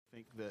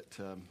think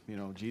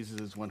that,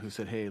 Jesus is one who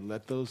said, hey,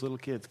 let those little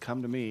kids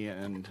come to me.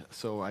 And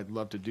so I'd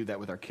love to do that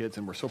with our kids.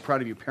 And we're so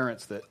proud of you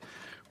parents that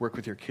work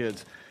with your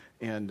kids.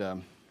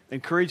 And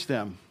encourage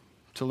them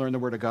to learn the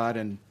Word of God,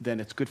 and then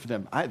it's good for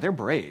them. They're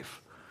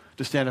brave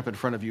to stand up in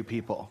front of you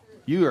people.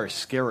 You are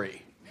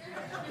scary.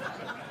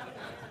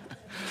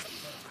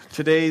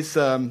 Today's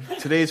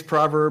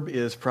proverb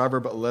is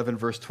Proverb 11,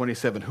 verse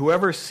 27.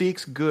 Whoever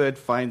seeks good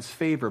finds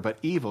favor, but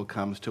evil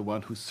comes to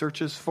one who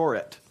searches for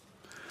it.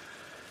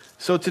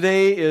 So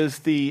today is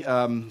the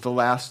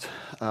last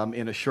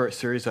in a short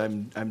series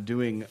I'm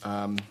doing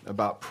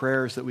about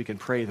prayers that we can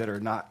pray that are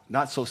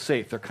not so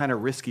safe. They're kind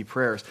of risky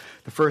prayers.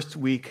 The first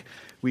week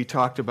we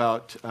talked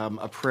about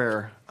a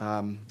prayer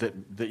that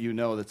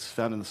that's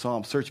found in the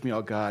Psalm. Search me,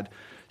 O God.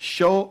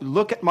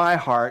 Look at my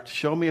heart.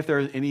 Show me if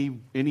there's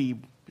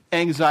any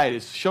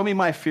anxieties. Show me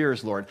my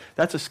fears, Lord.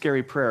 That's a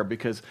scary prayer,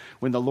 because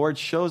when the Lord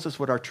shows us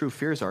what our true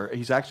fears are,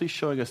 he's actually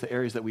showing us the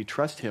areas that we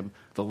trust him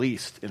the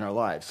least in our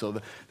lives.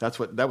 So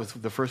that was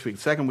the first week.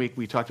 Second week,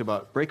 we talked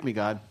about, break me,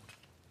 God.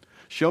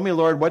 Show me,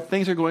 Lord, what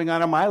things are going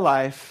on in my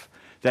life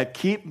that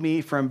keep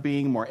me from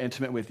being more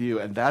intimate with you.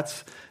 And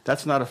that's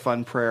not a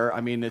fun prayer. I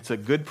mean, it's a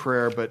good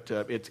prayer, but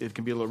it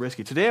can be a little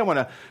risky. Today I'm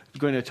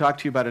going to talk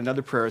to you about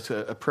another prayer. It's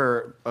a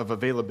prayer of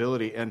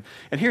availability. And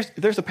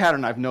there's a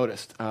pattern I've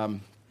noticed.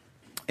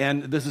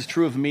 And this is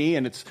true of me,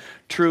 and it's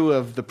true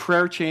of the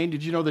prayer chain.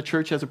 Did you know the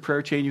church has a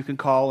prayer chain you can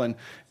call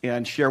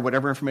and share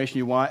whatever information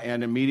you want,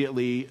 and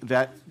immediately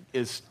that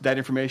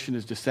information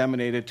is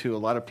disseminated to a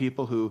lot of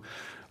people who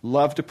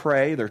love to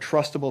pray. They're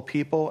trustable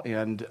people,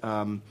 and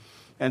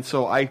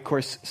so I, of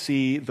course,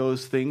 see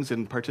those things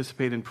and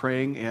participate in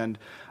praying. And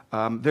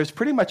there's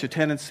pretty much a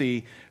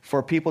tendency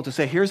for people to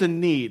say, here's a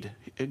need.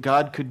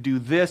 God could do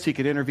this. He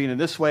could intervene in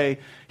this way,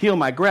 heal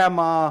my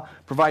grandma,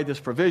 provide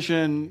this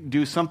provision,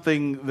 do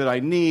something that I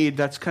need.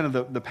 That's kind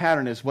of the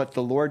pattern, is what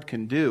the Lord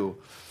can do.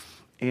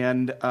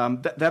 And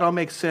that all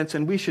makes sense.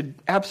 And we should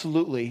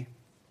absolutely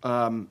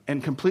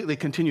and completely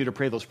continue to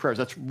pray those prayers.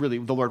 That's really,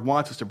 the Lord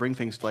wants us to bring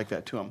things like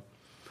that to him.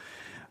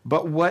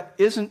 But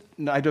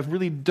I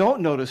really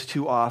don't notice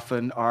too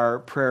often are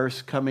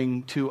prayers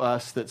coming to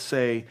us that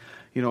say,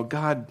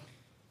 God,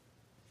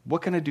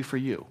 what can I do for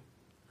you?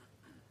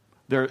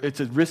 It's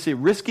a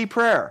risky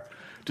prayer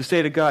to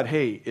say to God,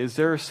 hey, is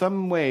there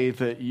some way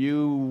that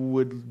you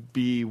would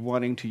be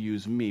wanting to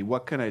use me?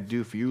 What can I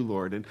do for you,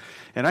 Lord?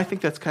 And I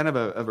think that's kind of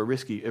a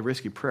risky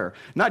prayer.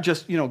 Not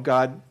just,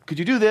 God, could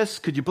you do this?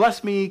 Could you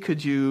bless me?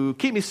 Could you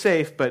keep me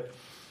safe? But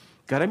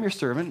God, I'm your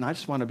servant, and I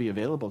just want to be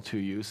available to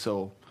you.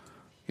 So,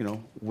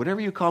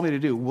 whatever you call me to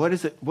do, what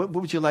is it? What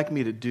would you like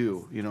me to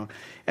do?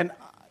 And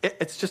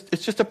it's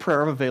just a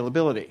prayer of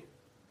availability.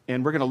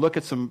 And we're going to look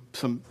at some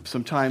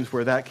times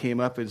where that came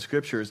up in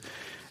scriptures.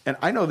 And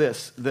I know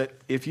this, that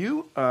if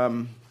you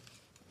over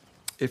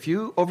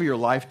your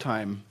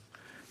lifetime,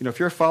 if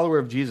you're a follower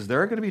of Jesus,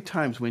 there are going to be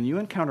times when you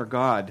encounter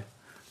God,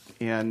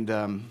 and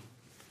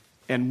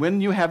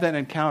when you have that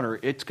encounter,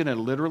 it's going to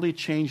literally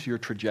change your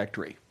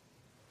trajectory.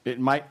 It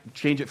might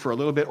change it for a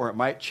little bit, or it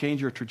might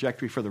change your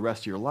trajectory for the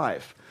rest of your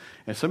life.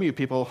 And some of you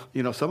people,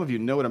 some of you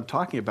know what I'm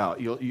talking about.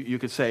 You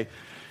could say,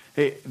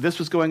 hey, this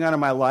was going on in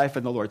my life,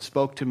 and the Lord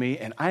spoke to me,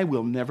 and I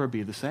will never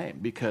be the same,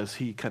 because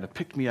he kind of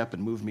picked me up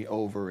and moved me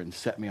over and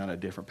set me on a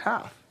different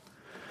path.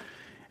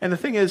 And the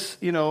thing is,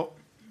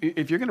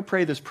 if you're going to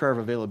pray this prayer of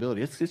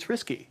availability, it's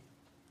risky.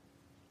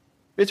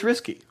 It's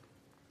risky,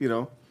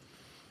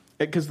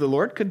 because the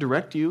Lord could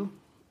direct you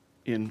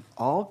in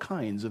all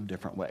kinds of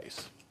different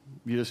ways.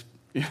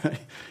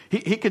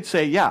 He could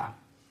say, yeah,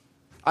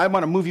 I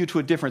want to move you to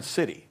a different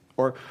city.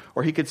 Or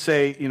he could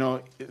say,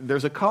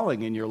 there's a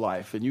calling in your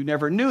life, and you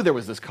never knew there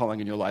was this calling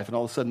in your life, and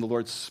all of a sudden the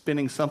Lord's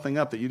spinning something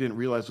up that you didn't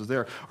realize was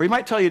there. Or he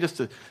might tell you just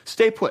to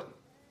stay put.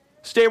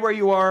 Stay where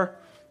you are,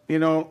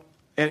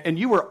 and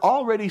you were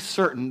already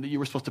certain that you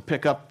were supposed to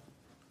pick up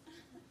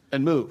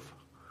and move.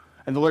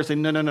 And the Lord said,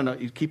 no,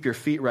 you keep your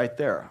feet right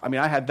there. I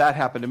mean, I had that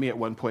happen to me at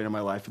one point in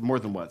my life, more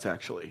than once,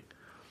 actually.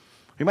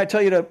 He might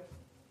tell you to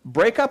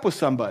break up with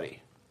somebody.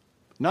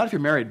 Not if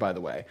you're married, by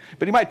the way.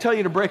 But he might tell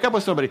you to break up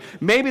with somebody.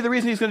 Maybe the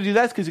reason he's going to do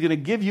that is because he's going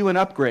to give you an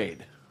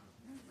upgrade.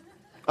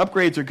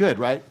 Upgrades are good,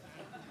 right?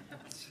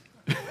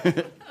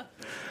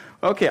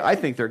 Okay, I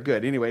think they're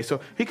good. Anyway,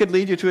 so he could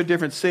lead you to a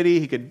different city.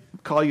 He could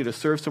call you to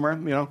serve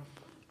somewhere,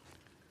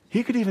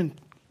 He could even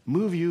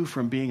move you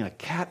from being a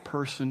cat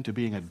person to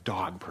being a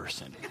dog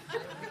person.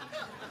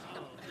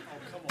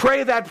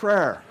 Pray that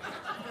prayer.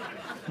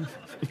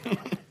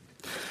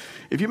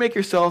 If you make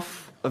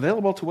yourself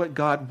available to what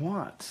God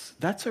wants,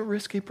 that's a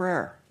risky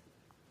prayer.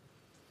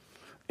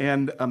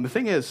 And the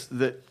thing is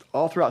that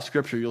all throughout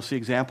Scripture, you'll see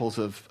examples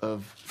of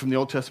from the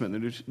Old Testament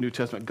and the New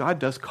Testament, God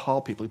does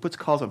call people. He puts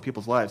calls on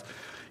people's lives.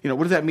 What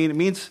does that mean? It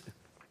means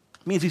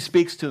he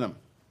speaks to them.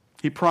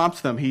 He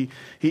prompts them. He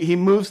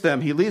moves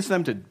them. He leads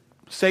them to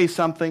say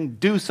something,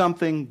 do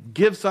something,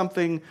 give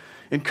something.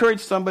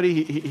 encourage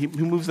somebody, he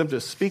moves them to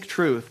speak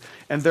truth.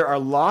 And there are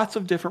lots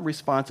of different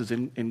responses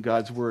in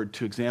God's word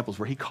to examples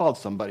where he called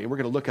somebody. And we're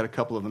going to look at a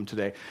couple of them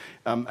today.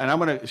 And I'm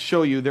going to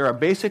show you there are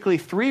basically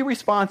 3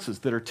 responses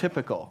that are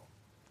typical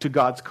to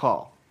God's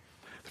call.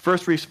 The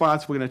first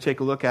response we're going to take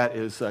a look at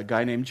is a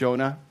guy named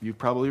Jonah. You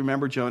probably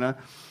remember Jonah.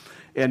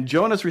 And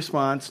Jonah's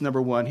response,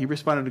 number 1, he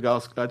responded to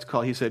God's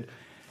call. He said,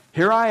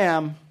 "Here I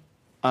am,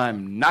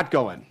 I'm not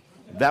going."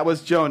 That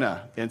was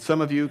Jonah, and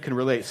some of you can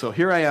relate. So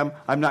here I am,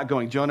 I'm not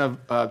going. Jonah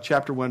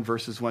chapter 1,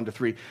 verses 1 to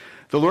 3.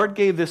 The Lord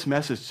gave this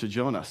message to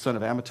Jonah, son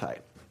of Amittai.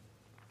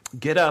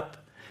 "Get up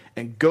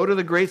and go to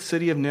the great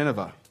city of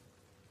Nineveh.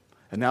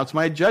 Announce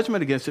my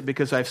judgment against it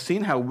because I've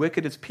seen how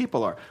wicked its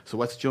people are." So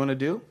what's Jonah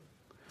do?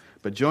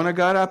 But Jonah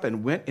got up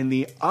and went in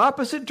the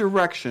opposite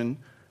direction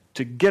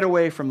to get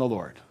away from the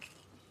Lord.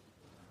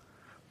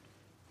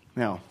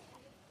 Now,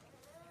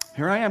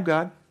 here I am,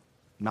 God,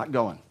 not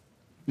going.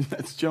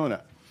 That's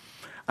Jonah.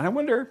 And I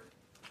wonder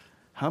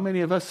how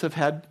many of us have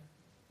had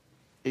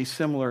a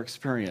similar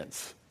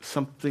experience,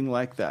 something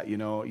like that. You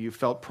know, you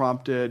felt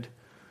prompted.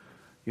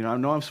 You know, I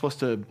know I'm supposed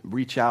to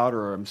reach out,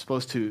 or I'm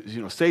supposed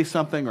to, say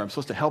something, or I'm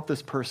supposed to help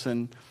this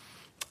person.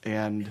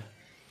 And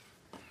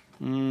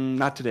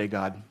not today,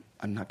 God.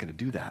 I'm not going to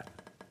do that.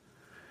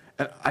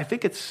 And I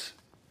think it's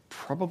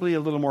probably a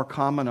little more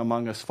common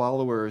among us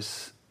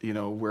followers,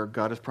 where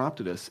God has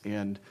prompted us.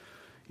 And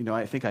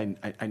I think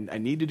I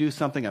need to do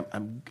something.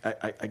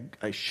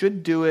 I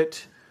should do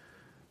it,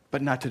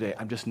 but not today.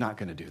 I'm just not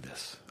going to do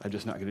this. I'm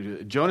just not going to do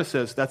it. Jonah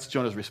says, that's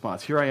Jonah's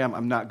response. Here I am,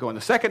 I'm not going.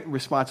 The second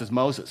response is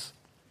Moses.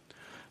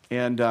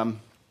 And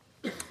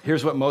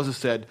here's what Moses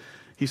said.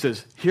 He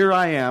says, Here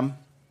I am,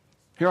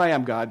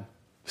 God.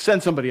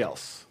 Send somebody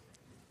else.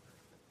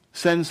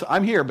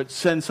 I'm here, but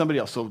send somebody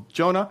else. So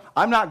Jonah,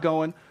 I'm not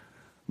going.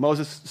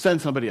 Moses,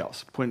 send somebody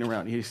else, pointing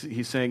around.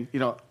 He's saying,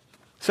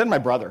 send my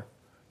brother.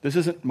 This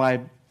isn't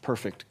my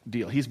perfect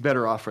deal. He's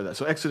better off for that.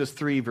 So Exodus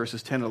 3,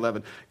 verses 10 and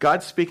 11.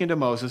 God's speaking to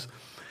Moses.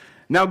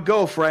 "Now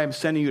go, for I am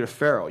sending you to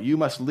Pharaoh. You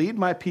must lead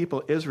my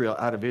people Israel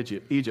out of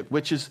Egypt,"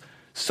 which is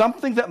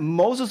something that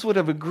Moses would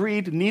have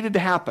agreed needed to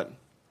happen.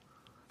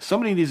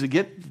 Somebody needs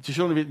to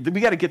show them,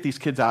 we got to get these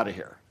kids out of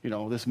here.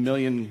 This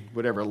million,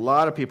 whatever, a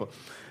lot of people.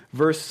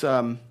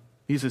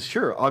 He says,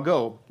 "Sure, I'll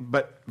go."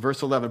 But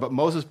verse 11, but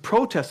Moses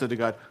protested to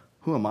God,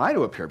 "Who am I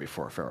to appear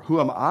before Pharaoh? Who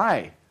am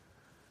I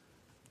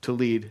to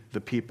lead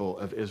the people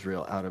of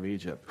Israel out of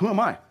Egypt? Who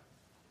am I?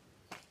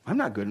 I'm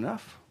not good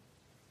enough.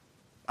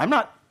 I'm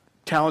not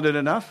talented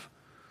enough.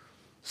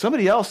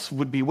 Somebody else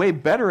would be way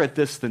better at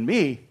this than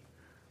me.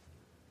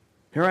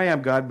 Here I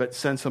am, God, but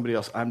send somebody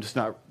else. I'm just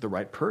not the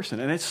right person."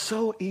 And it's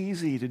so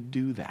easy to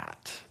do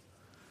that.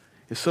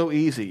 It's so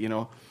easy,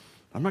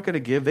 I'm not going to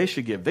give. They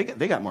should give. They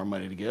got more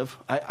money to give.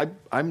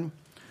 I'm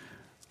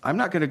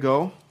not going to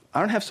go. I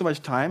don't have so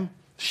much time.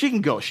 She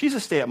can go. She's a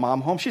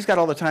stay-at-mom home. She's got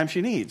all the time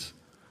she needs.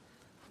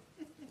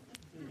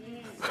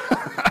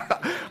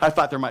 I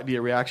thought there might be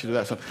a reaction to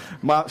that. So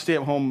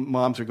stay-at-home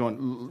moms are going,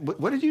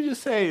 "What did you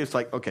just say?" It's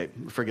like, okay,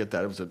 forget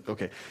that.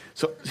 Okay.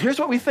 So here's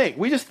what we think.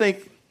 We just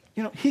think,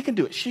 he can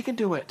do it. She can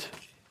do it.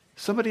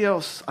 Somebody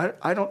else,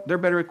 I don't. They're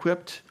better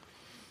equipped.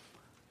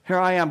 Here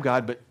I am,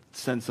 God, but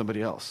send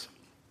somebody else.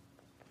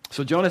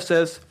 So Jonah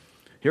says,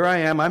 "Here I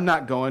am, I'm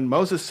not going."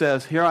 Moses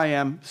says, "Here I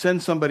am,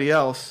 send somebody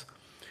else."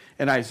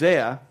 And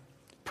Isaiah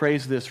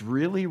prays this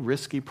really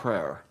risky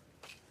prayer.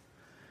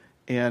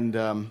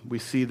 And we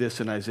see this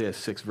in Isaiah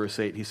 6, verse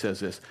 8. He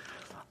says this,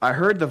 "I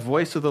heard the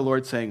voice of the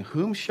Lord saying,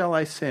 'Whom shall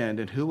I send,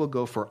 and who will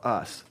go for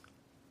us?'"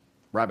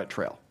 Rabbit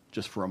trail,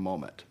 just for a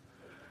moment.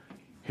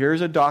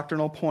 Here's a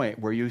doctrinal point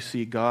where you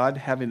see God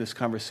having this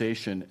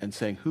conversation and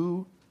saying,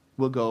 "Who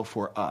will go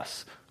for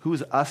us?"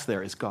 Who's us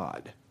there is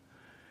God.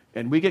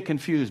 And we get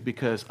confused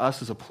because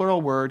us is a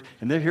plural word,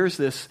 and then here's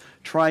this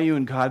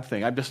triune God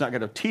thing. I'm just not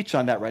going to teach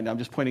on that right now. I'm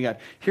just pointing out,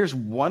 here's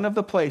one of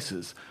the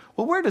places.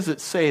 Well, where does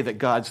it say that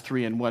God's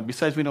 3 in 1?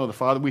 Besides we know the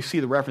Father, we see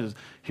the references.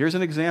 Here's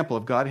an example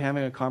of God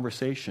having a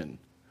conversation,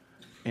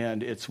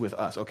 and it's with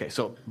us. Okay,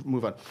 so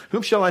move on.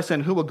 "Whom shall I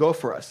send? Who will go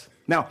for us?"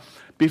 Now,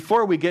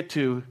 before we get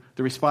to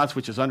the response,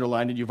 which is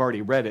underlined, and you've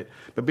already read it,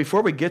 but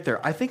before we get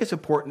there, I think it's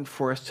important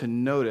for us to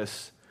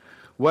notice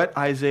what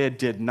Isaiah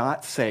did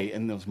not say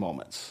in those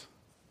moments.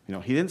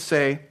 He didn't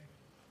say,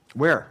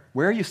 where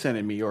are you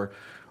sending me? Or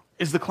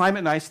is the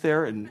climate nice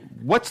there? And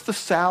what's the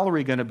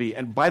salary going to be?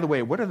 And by the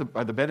way, what are the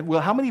benefits? Well,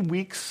 how many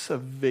weeks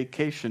of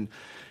vacation?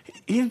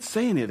 He didn't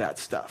say any of that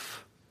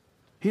stuff.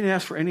 He didn't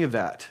ask for any of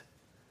that.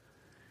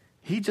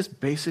 He just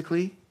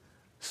basically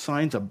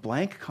signs a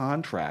blank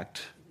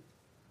contract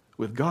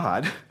with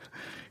God. And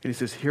he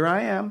says, "Here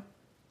I am,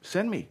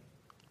 send me.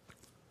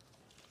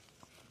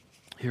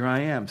 Here I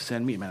am,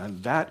 send me."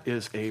 Man, that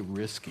is a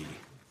risky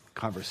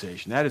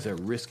conversation. That is a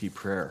risky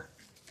prayer.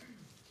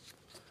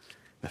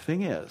 The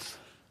thing is,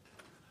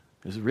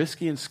 as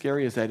risky and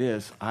scary as that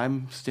is,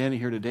 I'm standing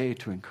here today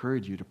to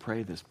encourage you to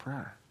pray this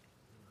prayer.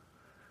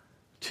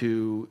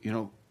 To,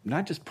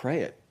 not just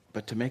pray it,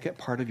 but to make it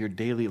part of your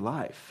daily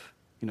life.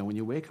 When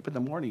you wake up in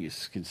the morning, you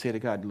can say to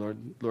God,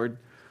 Lord,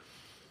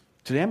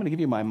 today I'm going to give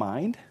you my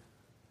mind.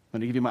 I'm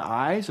going to give you my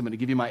eyes. I'm going to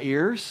give you my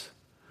ears.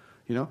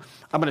 You know,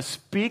 I'm going to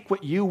speak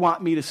what you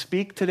want me to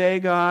speak today,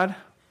 God.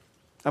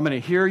 I'm going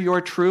to hear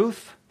your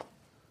truth.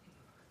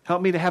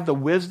 Help me to have the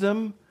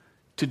wisdom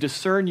to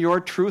discern your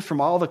truth from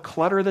all the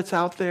clutter that's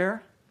out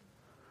there.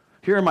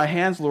 Here are my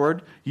hands,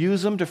 Lord.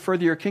 Use them to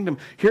further your kingdom.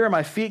 Here are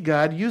my feet,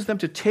 God. Use them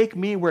to take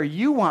me where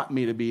you want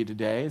me to be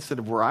today instead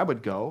of where I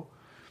would go.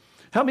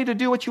 Help me to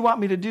do what you want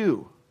me to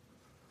do.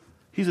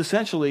 He's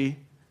essentially,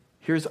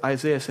 here's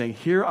Isaiah saying,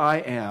 here I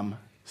am,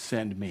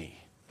 send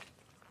me.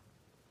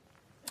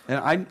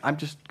 And I'm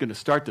just going to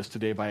start this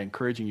today by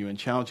encouraging you and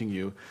challenging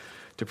you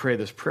to pray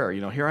this prayer.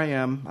 You know, here I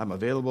am, I'm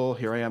available,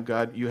 here I am,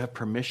 God. You have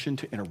permission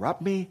to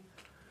interrupt me.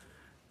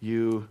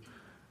 You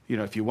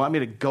know, if you want me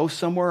to go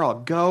somewhere, I'll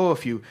go.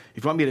 If you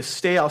want me to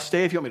stay, I'll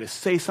stay. If you want me to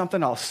say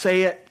something, I'll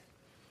say it.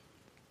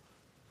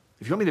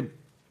 If you want me to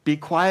be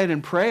quiet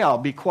and pray, I'll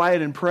be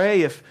quiet and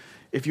pray. If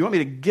you want me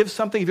to give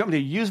something, if you want me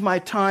to use my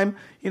time,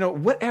 you know,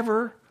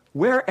 whatever,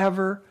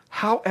 wherever,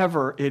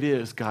 however it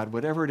is, God,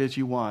 whatever it is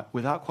you want,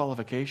 without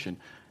qualification,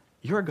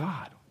 you're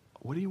God.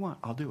 What do you want?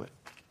 I'll do it.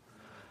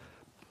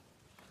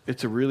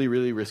 It's a really,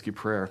 really risky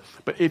prayer.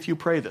 But if you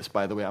pray this,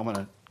 by the way, I want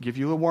to give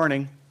you a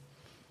warning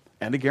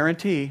and a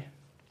guarantee.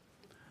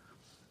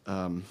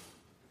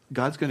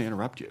 God's going to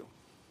interrupt you.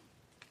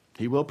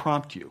 He will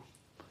prompt you.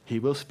 He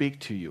will speak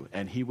to you,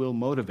 and he will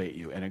motivate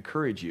you and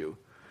encourage you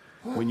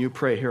when you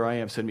pray, here I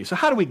am, send me. So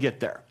how do we get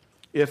there?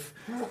 If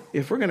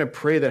we're going to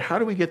pray that, how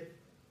do we get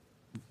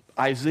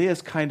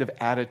Isaiah's kind of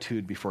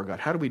attitude before God?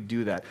 How do we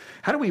do that?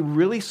 How do we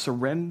really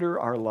surrender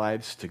our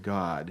lives to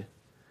God?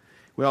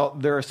 Well,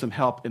 there is some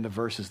help in the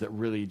verses that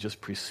really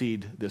just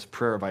precede this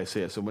prayer of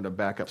Isaiah. So I'm going to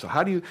back up. So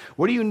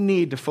what do you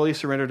need to fully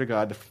surrender to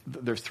God?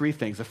 There's three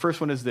things. The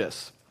first one is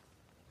this.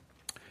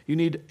 You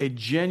need a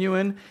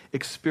genuine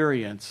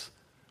experience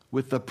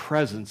with the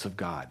presence of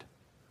God.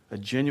 A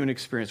genuine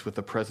experience with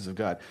the presence of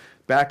God.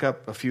 Back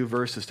up a few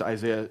verses to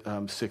Isaiah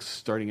 6,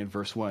 starting in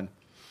verse 1.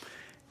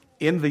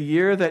 In the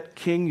year that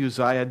King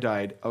Uzziah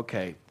died,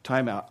 okay,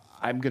 time out.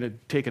 I'm going to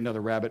take another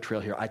rabbit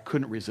trail here. I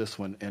couldn't resist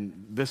one,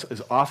 and this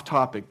is off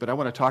topic, but I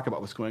want to talk about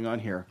what's going on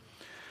here.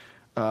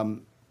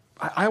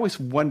 I always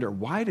wonder,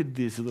 why did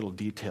these little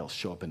details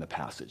show up in the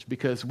passage?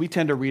 Because we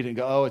tend to read it and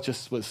go, oh, it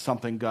just was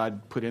something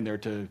God put in there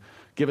to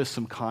give us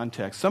some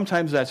context.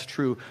 Sometimes that's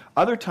true.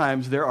 Other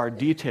times there are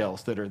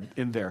details that are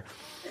in there.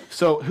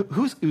 So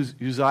who's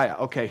Uzziah?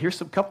 Okay, here's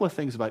a couple of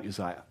things about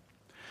Uzziah.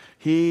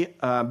 He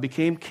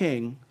became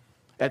king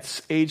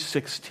at age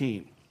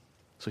 16.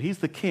 So he's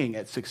the king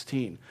at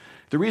 16.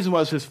 The reason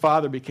was his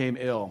father became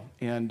ill,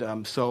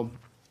 and so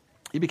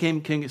he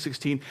became king at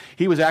 16.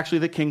 He was actually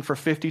the king for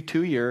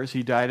 52 years.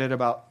 He died at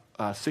about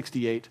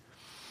 68.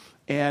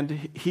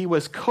 And he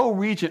was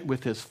co-regent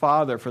with his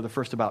father for the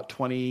first about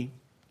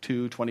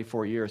 22,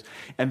 24 years.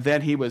 And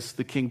then he was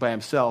the king by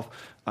himself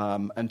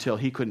until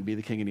he couldn't be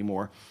the king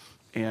anymore.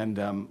 And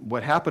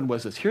what happened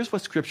was this. Here's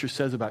what Scripture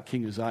says about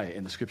King Uzziah.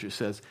 And the Scripture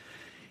says,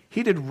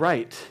 he did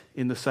right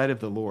in the sight of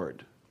the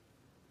Lord,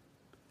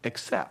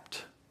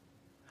 except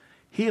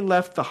he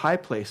left the high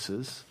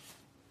places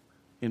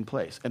in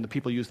place, and the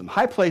people used them.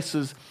 High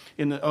places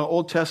in the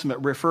Old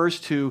Testament refers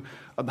to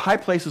the high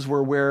places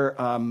were where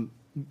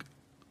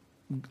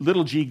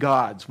little g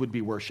gods would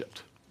be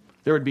worshipped.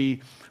 There would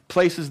be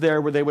places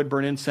there where they would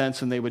burn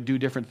incense and they would do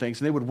different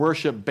things, and they would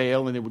worship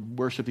Baal and they would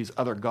worship these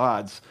other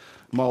gods,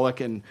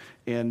 Moloch, and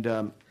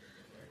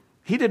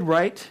he did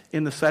right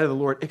in the sight of the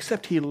Lord,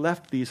 except he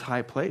left these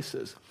high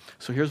places.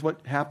 So here's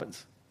what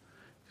happens.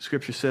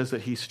 Scripture says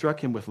that he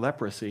struck him with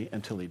leprosy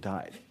until he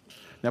died.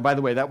 Now, by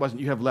the way, that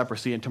wasn't you have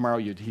leprosy and tomorrow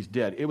he's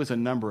dead. It was a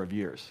number of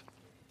years.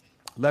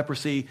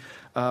 Leprosy,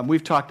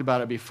 we've talked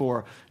about it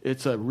before.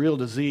 It's a real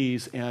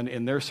disease, and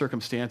in their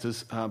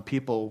circumstances,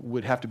 people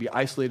would have to be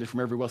isolated from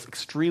everyone else,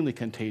 extremely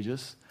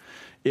contagious.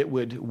 It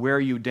would wear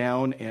you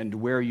down and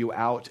wear you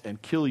out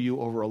and kill you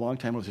over a long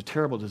time. It was a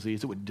terrible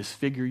disease. It would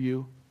disfigure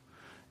you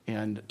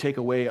and take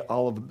away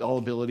all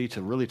ability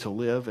to really to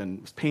live, and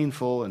it was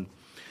painful.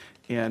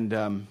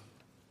 And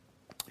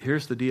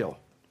here's the deal.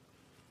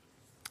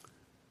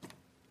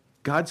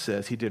 God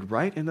says he did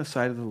right in the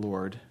sight of the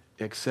Lord,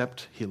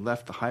 except he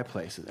left the high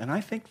places. And I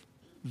think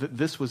that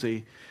this was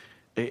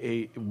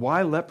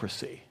why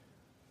leprosy?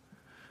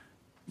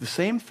 The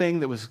same thing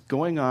that was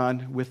going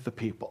on with the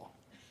people.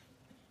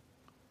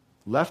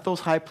 Left those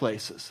high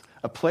places,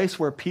 a place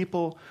where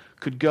people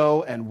could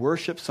go and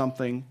worship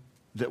something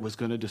that was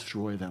going to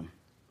destroy them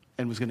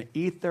and was going to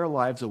eat their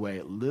lives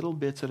away little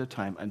bits at a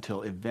time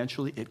until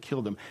eventually it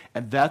killed them.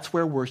 And that's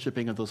where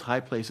worshiping at those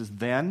high places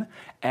then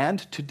and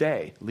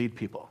today lead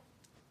people.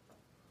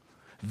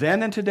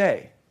 Then and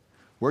today,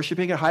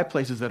 worshiping at high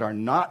places that are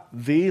not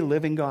the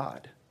living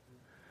God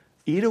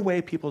eat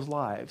away people's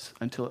lives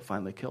until it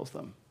finally kills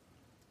them.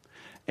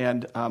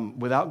 And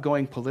without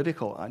going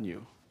political on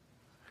you,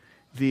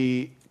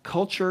 the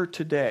culture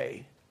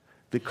today,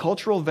 the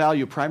cultural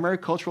value, primary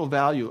cultural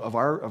value of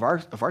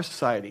our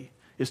society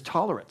is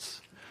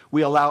tolerance.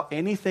 We allow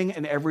anything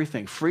and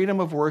everything,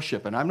 freedom of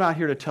worship. And I'm not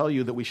here to tell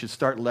you that we should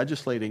start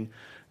legislating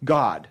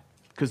God,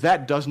 because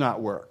that does not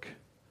work.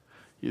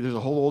 There's a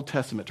whole Old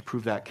Testament to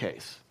prove that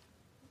case.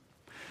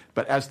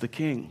 But as the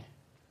king,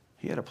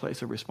 he had a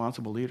place of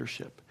responsible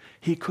leadership.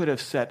 He could have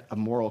set a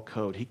moral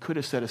code. He could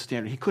have set a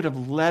standard. He could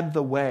have led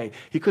the way.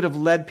 He could have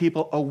led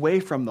people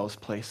away from those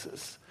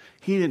places.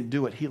 He didn't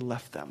do it. He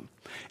left them.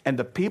 And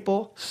the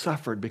people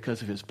suffered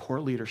because of his poor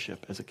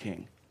leadership as a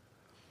king.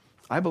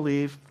 I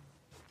believe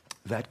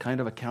that kind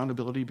of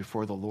accountability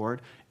before the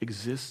Lord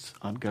exists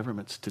on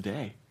governments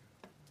today.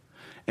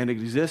 And it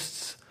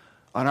exists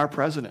on our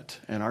president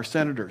and our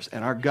senators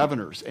and our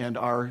governors and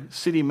our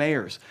city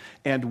mayors.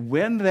 And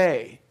when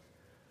they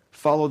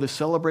follow the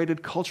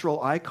celebrated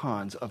cultural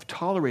icons of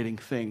tolerating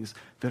things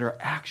that are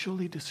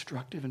actually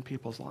destructive in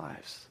people's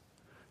lives,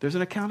 there's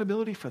an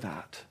accountability for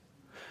that.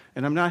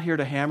 And I'm not here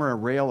to hammer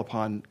and rail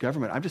upon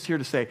government. I'm just here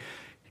to say,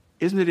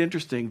 isn't it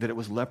interesting that it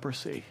was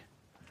leprosy?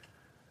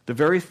 The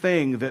very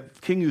thing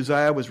that King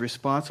Uzziah was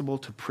responsible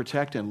to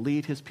protect and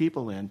lead his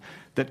people in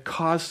that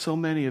caused so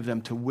many of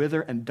them to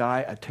wither and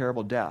die a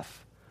terrible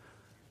death.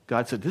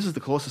 God said, this is the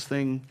closest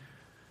thing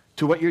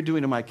to what you're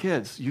doing to my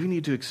kids. You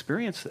need to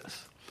experience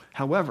this.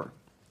 However,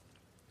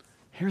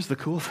 here's the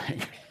cool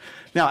thing.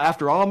 Now,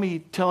 after all me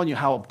telling you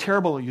how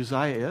terrible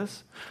Uzziah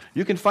is,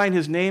 you can find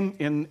his name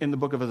in the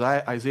book of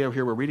Isaiah.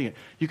 Here we're reading it.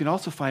 You can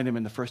also find him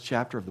in the first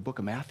chapter of the book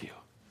of Matthew.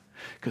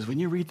 Because when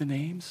you read the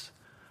names,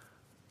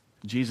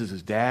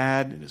 Jesus'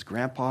 dad and his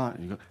grandpa,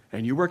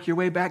 and you work your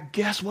way back,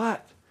 guess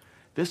what?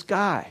 This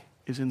guy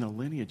is in the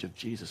lineage of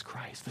Jesus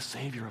Christ, the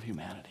Savior of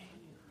humanity.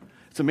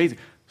 It's amazing.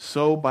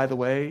 So, by the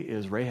way,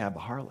 is Rahab a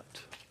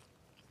harlot.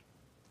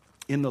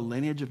 In the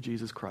lineage of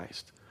Jesus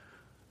Christ.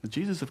 The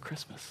Jesus of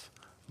Christmas.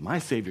 My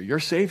Savior, your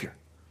Savior.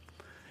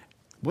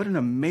 What an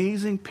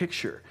amazing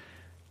picture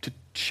to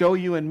show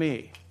you and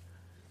me.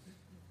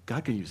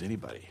 God can use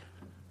anybody.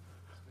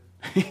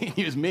 He can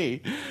use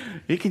me.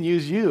 He can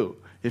use you.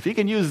 If he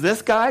can use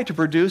this guy to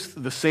produce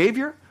the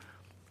Savior,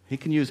 he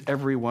can use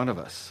every one of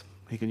us.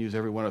 He can use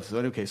every one of us.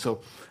 Okay,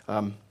 so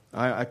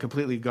I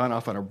completely gone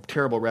off on a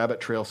terrible rabbit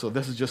trail, so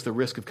this is just the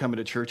risk of coming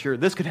to church here.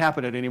 This could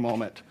happen at any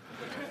moment,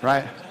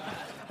 right?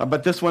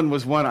 But this one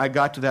was one, I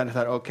got to that and I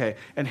thought, okay.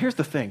 And here's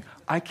the thing.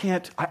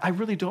 I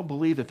really don't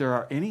believe that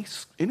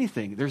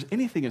there's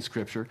anything in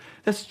Scripture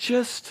that's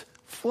just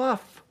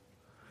fluff.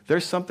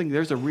 There's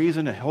a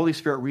reason, a Holy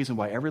Spirit reason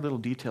why every little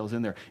detail is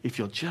in there. If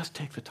you'll just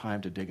take the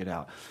time to dig it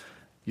out,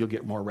 you'll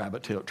get more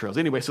rabbit trails.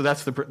 Anyway, so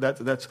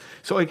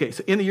so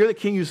in the year that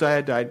King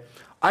Uzziah died,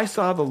 I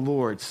saw the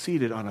Lord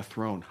seated on a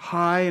throne,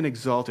 high and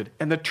exalted,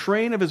 and the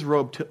train of his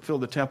robe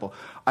filled the temple.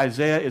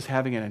 Isaiah is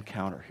having an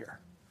encounter here.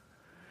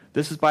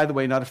 This is, by the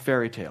way, not a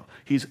fairy tale.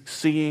 He's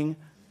seeing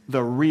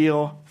the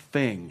real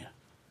thing.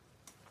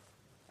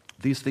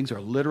 These things are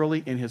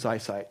literally in his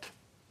eyesight.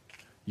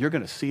 You're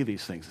going to see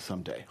these things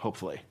someday,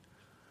 hopefully.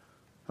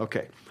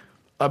 Okay.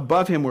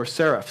 Above him were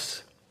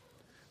seraphs.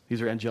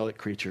 These are angelic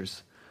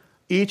creatures.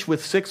 Each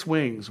with 6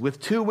 wings. With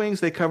 2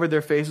 wings they covered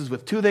their faces,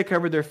 with 2 they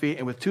covered their feet,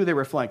 and with 2 they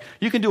were flying.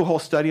 You can do a whole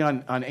study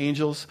on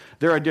angels.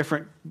 There are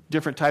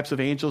different types of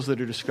angels that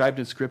are described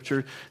in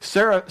Scripture.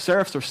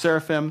 Seraphs or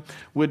seraphim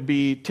would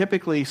be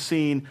typically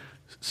seen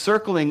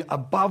circling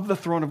above the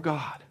throne of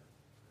God,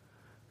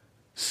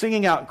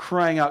 singing out and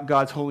crying out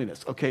God's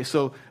holiness. Okay,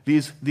 so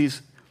these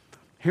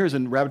here's a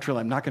rabbit trail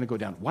I'm not going to go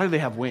down. Why do they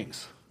have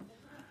wings?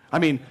 I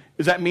mean,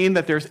 does that mean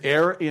that there's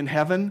air in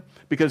heaven?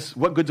 Because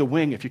what good's a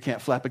wing if you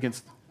can't flap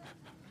against...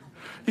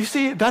 You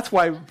see, that's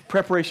why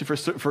preparation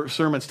for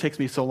sermons takes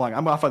me so long.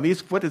 I'm off on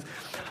these.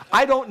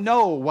 I don't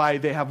know why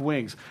they have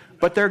wings,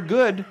 but they're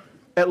good,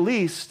 at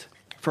least,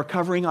 for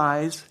covering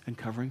eyes and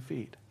covering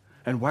feet.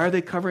 And why are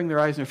they covering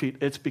their eyes and their feet?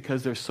 It's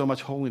because there's so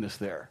much holiness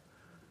there.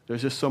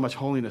 There's just so much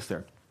holiness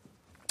there.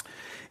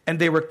 And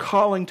they were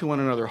calling to one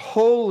another,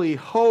 "Holy,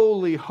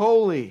 holy,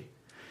 holy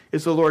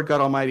is the Lord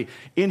God Almighty."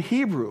 In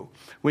Hebrew,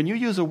 when you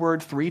use a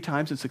word 3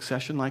 times in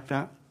succession like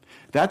that,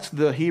 that's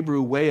the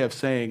Hebrew way of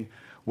saying,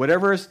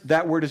 whatever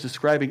that word is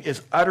describing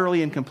is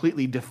utterly and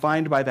completely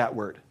defined by that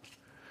word.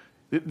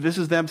 This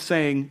is them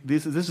saying,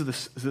 this is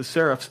the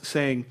seraphs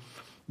saying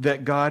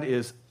that God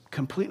is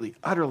completely,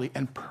 utterly,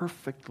 and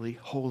perfectly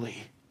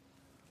holy.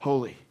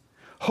 Holy.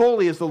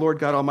 Holy is the Lord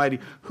God Almighty.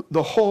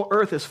 The whole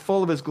earth is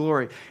full of his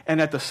glory. And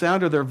at the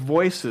sound of their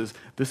voices,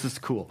 this is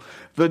cool,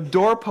 the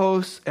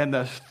doorposts and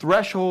the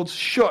thresholds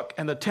shook,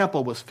 and the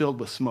temple was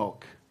filled with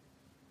smoke.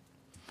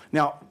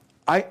 Now,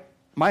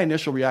 my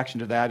initial reaction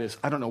to that is,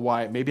 I don't know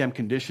why, maybe I'm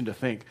conditioned to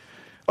think,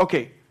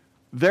 okay,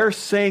 they're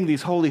saying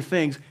these holy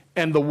things,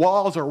 and the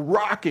walls are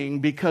rocking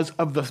because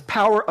of the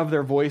power of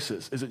their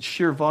voices. Is it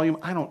sheer volume?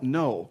 I don't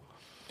know.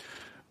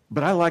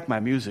 But I like my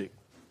music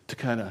to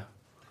kind of...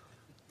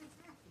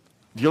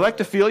 Do you like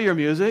to feel your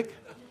music?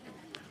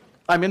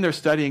 I'm in there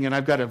studying, and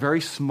I've got a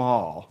very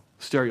small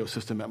stereo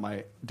system at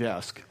my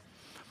desk.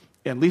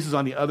 And Lisa's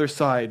on the other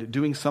side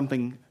doing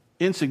something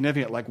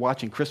insignificant like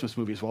watching Christmas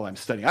movies while I'm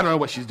studying. I don't know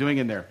what she's doing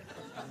in there.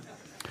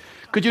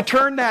 Could you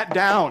turn that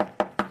down?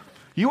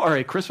 You are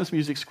a Christmas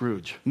music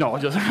Scrooge. No,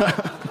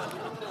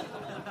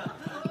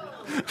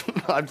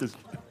 I'm just...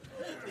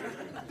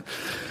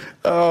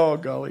 Oh,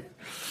 golly.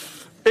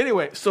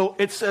 Anyway, so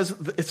it says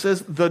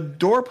the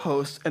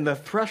doorposts and the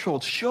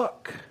threshold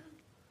shook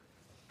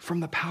from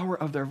the power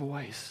of their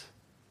voice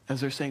as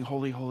they're saying,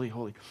 holy, holy,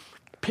 holy.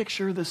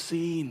 Picture the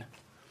scene.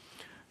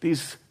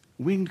 These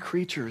winged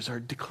creatures are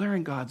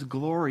declaring God's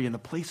glory, and the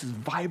place is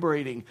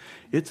vibrating.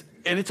 It's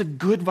a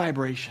good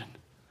vibration.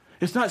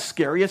 It's not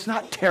scary. It's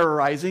not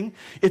terrorizing.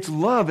 It's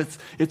love.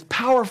 It's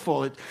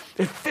powerful. It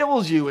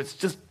fills you. It's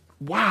just,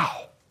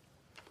 wow.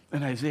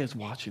 And Isaiah's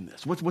watching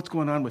this. What's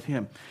going on with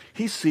him?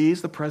 He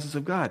sees the presence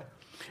of God.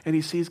 And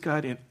he sees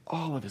God in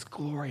all of his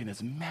glory and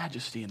his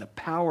majesty and the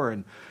power,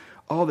 and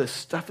all this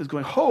stuff is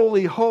going,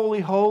 holy, holy,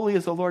 holy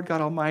is the Lord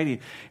God Almighty.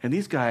 And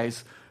these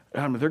guys,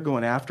 they're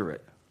going after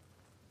it.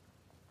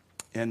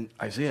 And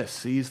Isaiah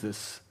sees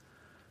this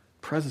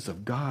presence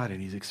of God,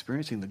 and he's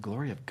experiencing the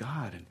glory of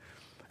God,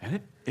 and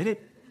it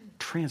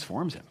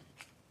transforms him.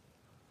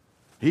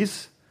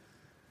 He's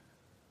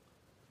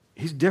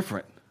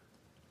different.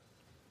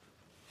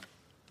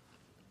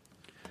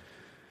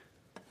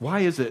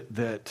 Why is it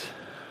that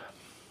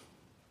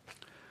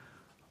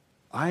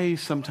I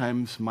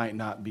sometimes might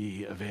not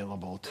be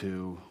available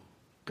to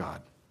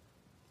God?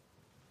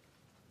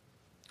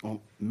 Well,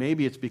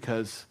 maybe it's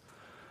because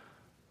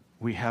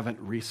we haven't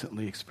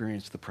recently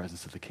experienced the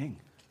presence of the King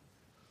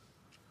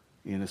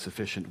in a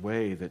sufficient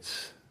way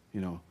that's,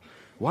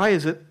 why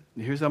is it,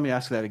 let me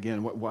ask that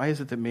again, why is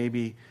it that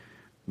maybe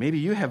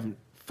you haven't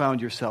found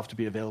yourself to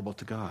be available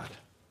to God?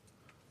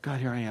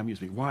 God, here I am,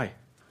 use me. Why?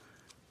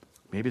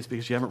 Maybe it's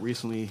because you haven't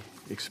recently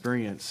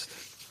experienced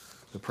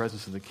the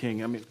presence of the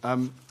King. I mean,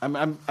 I'm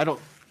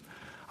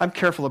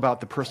careful about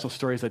the personal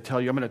stories I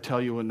tell you. I'm going to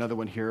tell you another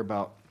one here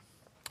about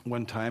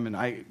one time, and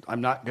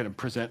I'm not going to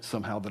present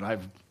somehow that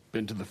I've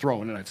been to the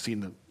throne and I've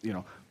seen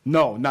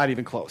no, not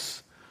even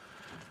close.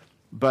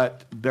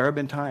 But there have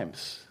been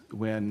times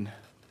when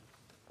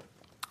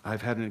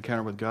I've had an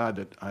encounter with God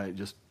that I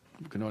just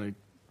can only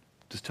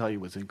just tell you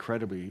was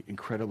incredibly,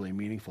 incredibly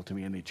meaningful to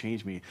me, and they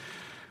changed me.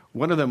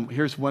 One of them,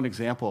 here's one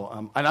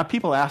example. And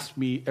people ask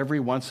me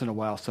every once in a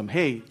while,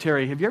 hey,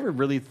 Terry, have you ever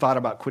really thought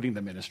about quitting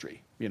the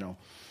ministry? I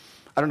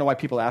don't know why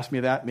people ask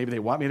me that. Maybe they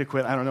want me to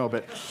quit. I don't know.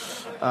 But,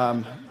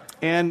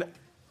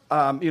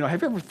 have you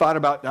ever thought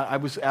about, I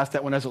was asked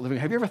that when I was living,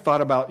 have you ever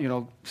thought about,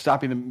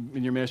 stopping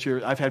in your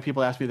ministry? I've had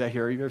people ask me that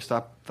here. Have you ever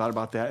thought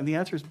about that? And the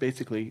answer is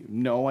basically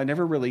no. I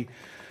never really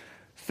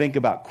think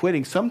about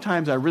quitting.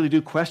 Sometimes I really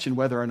do question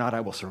whether or not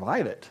I will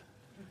survive it.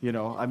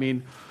 I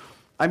mean,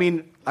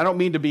 I don't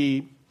mean to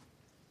be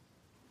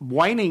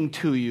whining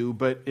to you,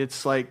 but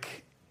it's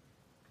like,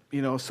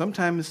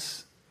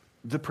 sometimes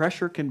the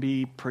pressure can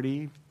be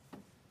pretty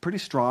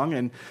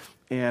strong,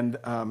 and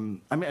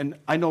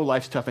I know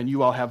life's tough, and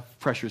you all have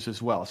pressures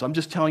as well. So I'm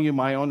just telling you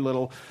my own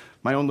little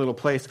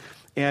place.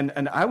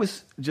 And I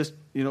was just,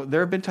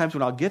 there have been times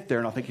when I'll get there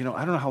and I'll think, I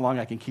don't know how long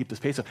I can keep this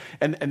pace up.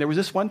 And there was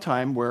this one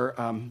time where,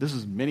 this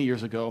was many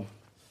years ago,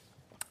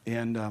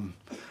 and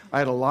I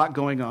had a lot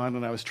going on,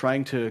 and I was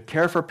trying to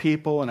care for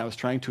people, and I was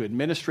trying to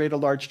administrate a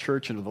large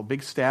church and with a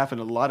big staff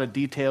and a lot of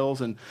details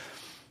and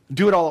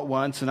do it all at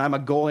once. And I'm a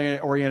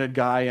goal-oriented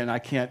guy, and I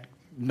can't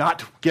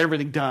not get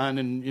everything done.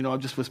 And, I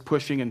just was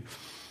pushing. And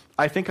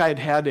I think I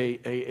had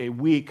a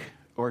week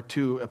or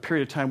two, a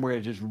period of time where I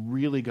just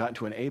really got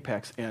to an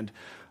apex. And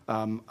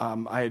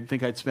I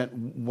think I'd spent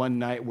one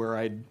day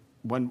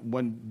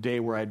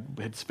where I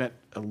had spent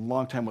a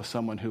long time with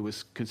someone who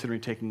was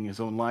considering taking his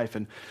own life,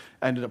 and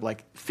I ended up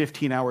like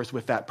 15 hours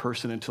with that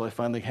person until I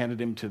finally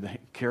handed him to the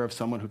care of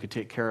someone who could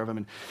take care of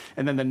him.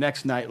 And then the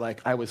next night,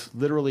 I was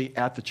literally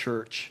at the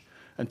church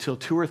until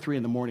 2 or 3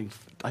 in the morning,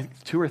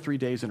 2 or 3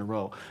 days in a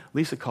row.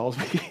 Lisa calls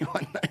me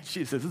one night.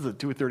 She says, this is at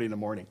 2:30 in the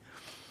morning.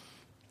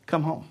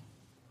 Come home.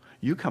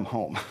 You come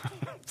home.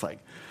 It's like,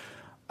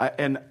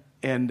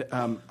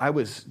 I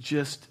was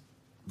just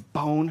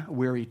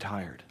bone-weary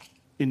tired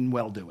in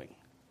well-doing.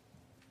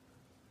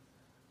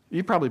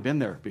 You've probably been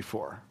there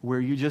before, where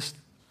you just,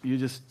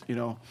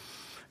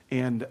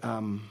 and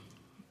I'm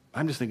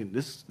just thinking,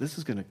 this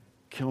is going to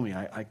kill me.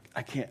 I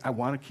can't, I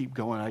want to keep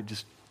going.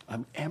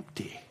 I'm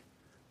empty,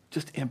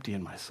 just empty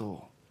in my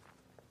soul.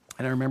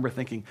 And I remember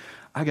thinking,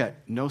 I got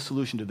no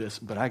solution to this,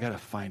 but I got to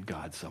find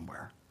God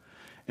somewhere.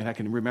 And I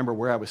can remember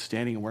where I was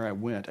standing and where I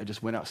went. I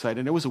just went outside,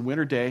 and it was a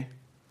winter day.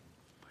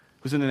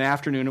 It was in an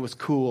afternoon. It was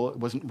cool. It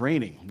wasn't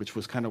raining, which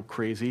was kind of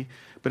crazy.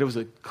 But it was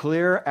a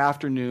clear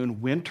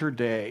afternoon, winter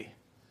day,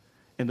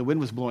 and the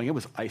wind was blowing. It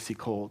was icy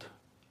cold.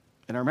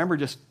 And I remember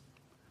just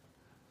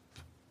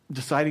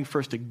deciding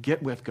first to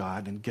get with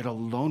God and get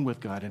alone with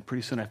God. And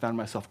pretty soon I found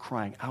myself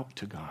crying out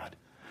to God.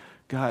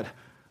 God,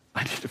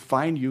 I need to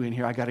find you in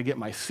here. I got to get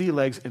my sea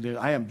legs, and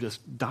I am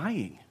just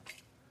dying.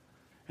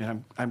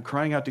 And I'm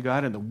crying out to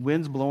God, and the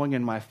wind's blowing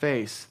in my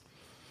face.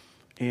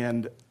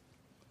 And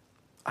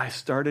I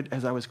started,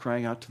 as I was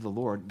crying out to the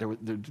Lord,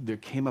 there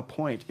came a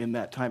point in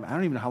that time, I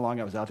don't even know how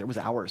long I was out there, it was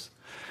hours.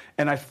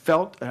 And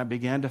I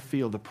began to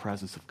feel the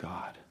presence of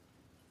God.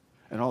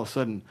 And all of a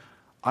sudden,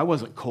 I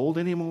wasn't cold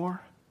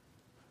anymore.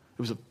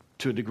 It was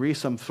to a degree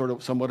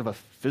somewhat of a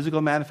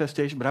physical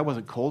manifestation, but I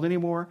wasn't cold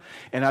anymore.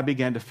 And I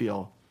began to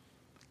feel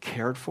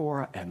cared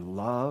for and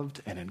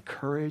loved and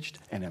encouraged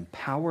and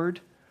empowered.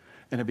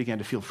 And I began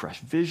to feel fresh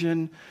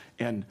vision.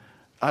 And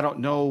I don't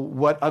know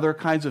what other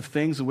kinds of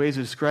things and ways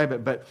to describe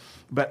it,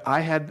 but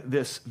I had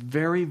this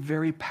very,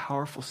 very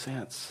powerful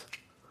sense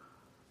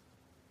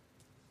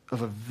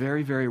of a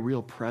very, very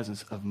real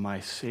presence of my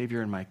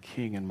Savior and my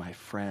King and my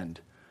friend.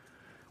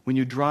 When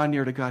you draw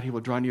near to God, he will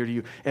draw near to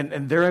you.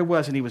 And there I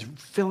was, and he was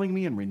filling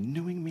me and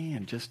renewing me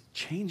and just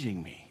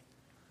changing me.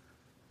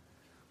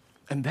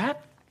 And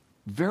that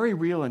very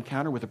real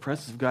encounter with the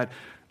presence of God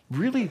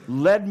really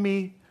led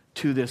me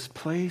to this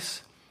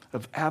place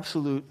of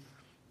absolute,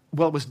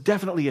 well, it was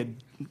definitely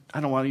I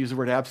don't want to use the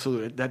word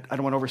absolute, I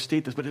don't want to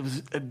overstate this, but it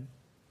was a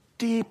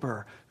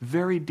deeper,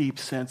 very deep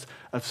sense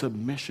of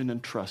submission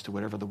and trust to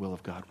whatever the will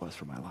of God was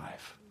for my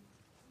life.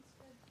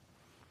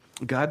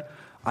 God,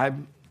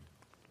 I'm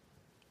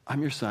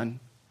your son.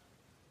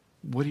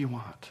 What do you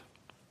want?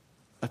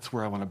 That's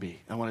where I want to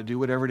be. I want to do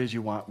whatever it is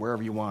you want,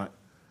 wherever you want,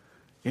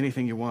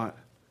 anything you want.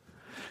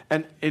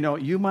 And,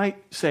 you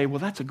might say, well,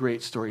 that's a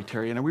great story,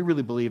 Terry, and we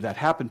really believe that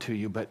happened to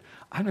you, but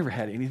I've never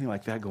had anything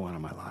like that go on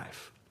in my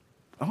life.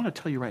 I want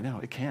to tell you right now,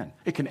 it can.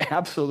 It can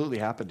absolutely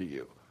happen to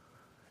you.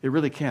 It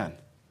really can.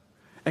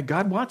 And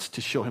God wants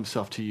to show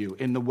himself to you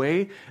in the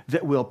way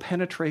that will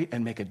penetrate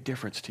and make a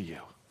difference to you.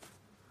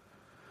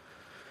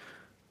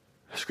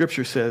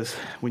 Scripture says,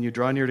 when you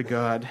draw near to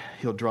God,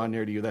 he'll draw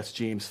near to you. That's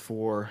James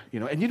 4.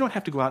 And you don't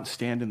have to go out and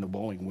stand in the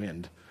blowing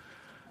wind,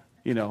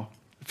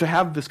 to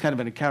have this kind of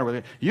an encounter with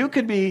it. You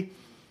could be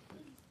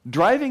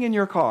driving in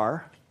your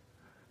car,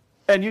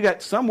 and you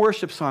got some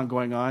worship song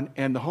going on,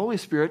 and the Holy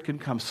Spirit can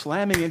come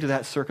slamming into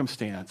that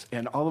circumstance,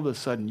 and all of a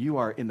sudden you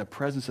are in the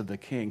presence of the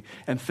King,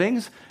 and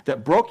things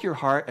that broke your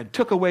heart and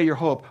took away your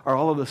hope are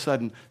all of a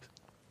sudden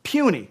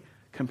puny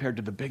compared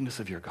to the bigness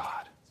of your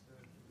God.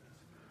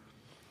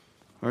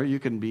 Or you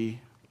can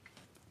be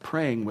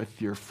praying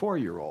with your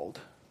 4-year-old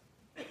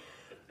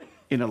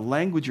in a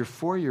language your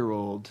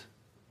 4-year-old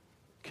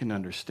can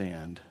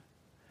understand.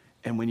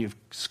 And when you've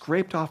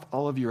scraped off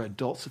all of your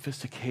adult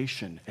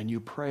sophistication and you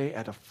pray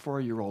at a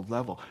 4-year-old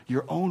level,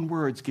 your own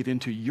words get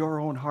into your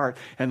own heart,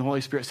 and the Holy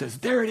Spirit says,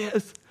 there it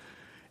is.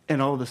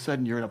 And all of a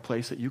sudden, you're in a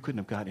place that you couldn't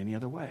have got any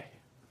other way.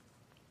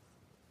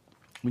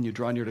 When you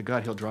draw near to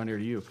God, he'll draw near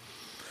to you.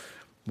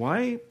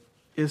 Why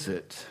is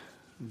it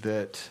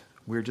that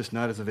we're just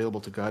not as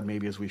available to God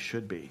maybe as we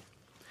should be?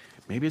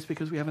 Maybe it's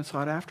because we haven't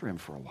sought after him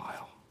for a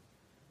while.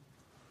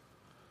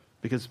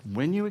 Because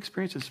when you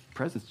experience his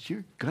presence,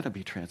 you're going to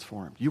be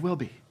transformed. You will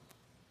be.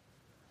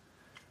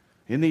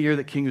 In the year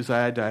that King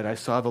Uzziah died, I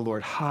saw the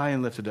Lord high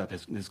and lifted up.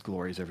 His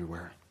glory is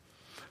everywhere.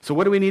 So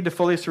what do we need to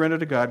fully surrender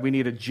to God? We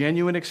need a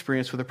genuine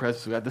experience with the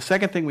presence of God. The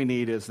second thing we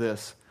need is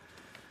this,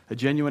 a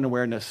genuine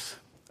awareness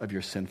of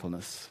your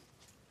sinfulness.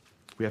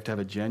 We have to have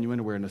a genuine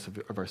awareness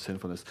of our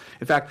sinfulness.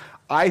 In fact,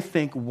 I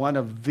think one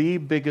of the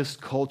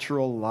biggest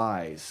cultural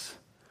lies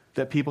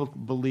that people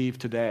believe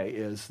today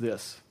is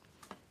this: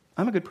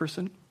 I'm a good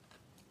person.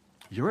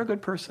 You're a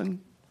good person.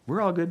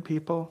 We're all good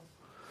people.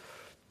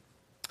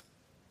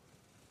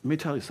 Let me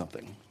tell you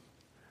something.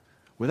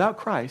 Without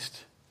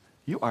Christ,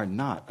 you are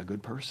not a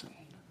good person.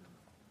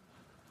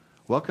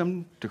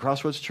 Welcome to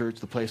Crossroads Church,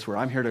 the place where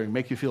I'm here to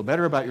make you feel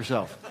better about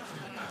yourself.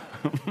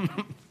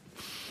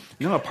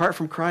 Apart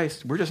from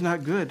Christ, we're just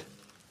not good.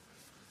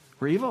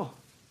 We're evil.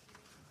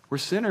 We're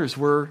sinners.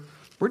 We're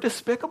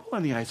despicable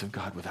in the eyes of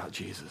God without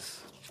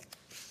Jesus.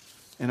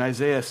 And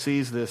Isaiah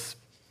sees this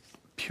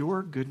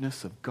pure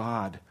goodness of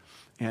God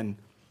and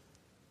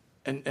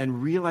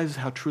realizes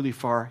how truly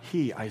far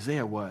he,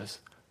 Isaiah, was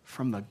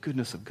from the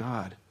goodness of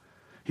God.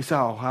 He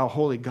saw how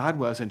holy God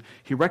was, and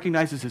he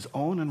recognizes his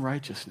own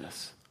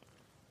unrighteousness.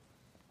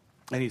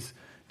 And he's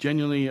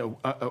genuinely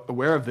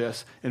aware of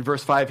this. In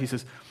verse 5,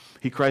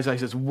 he cries out, he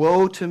says,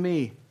 woe to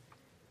me.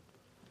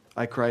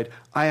 I cried,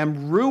 I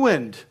am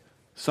ruined.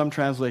 Some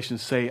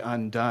translations say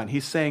undone.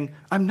 He's saying,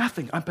 I'm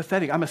nothing. I'm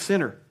pathetic. I'm a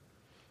sinner.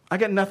 I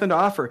got nothing to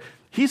offer.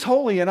 He's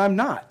holy and I'm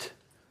not.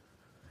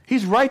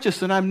 He's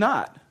righteous and I'm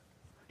not.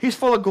 He's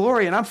full of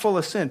glory and I'm full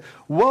of sin.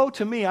 Woe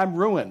to me, I'm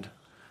ruined.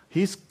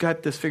 He's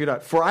got this figured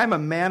out. For I'm a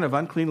man of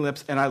unclean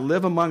lips, and I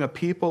live among a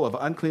people of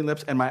unclean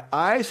lips, and my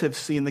eyes have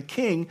seen the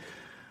King,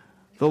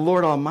 the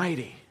Lord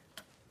Almighty.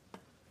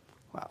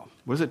 Wow.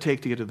 What does it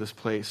take to get to this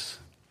place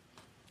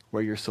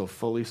where you're so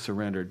fully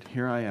surrendered?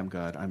 Here I am,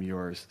 God. I'm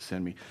yours.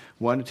 Send me.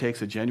 One, it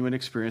takes a genuine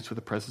experience with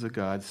the presence of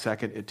God.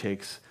 Second, it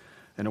takes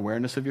an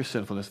awareness of your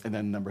sinfulness. And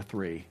then number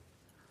 3,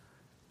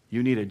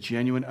 you need a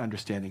genuine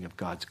understanding of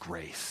God's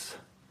grace.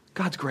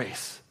 God's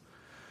grace.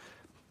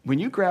 When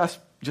you grasp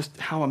just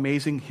how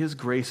amazing his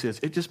grace is,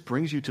 it just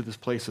brings you to this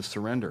place of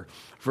surrender.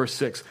 Verse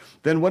 6,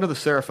 then one of the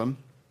seraphim,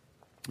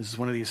 this is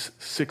one of these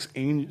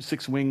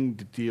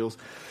six-winged deals,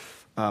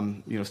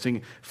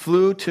 singing,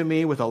 flew to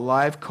me with a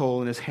live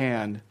coal in his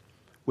hand,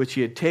 which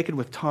he had taken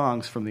with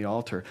tongs from the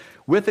altar.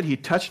 With it he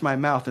touched my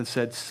mouth and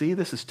said, see,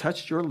 this has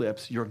touched your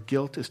lips. Your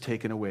guilt is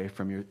taken away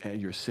from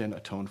your sin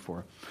atoned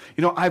for.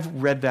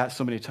 I've read that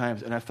so many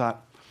times, and I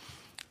thought,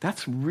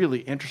 that's really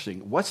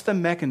interesting. What's the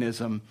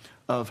mechanism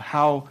of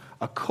how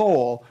a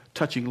coal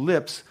touching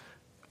lips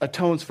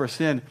atones for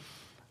sin.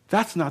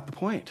 That's not the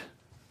point.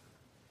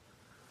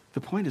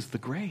 The point is the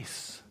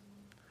grace.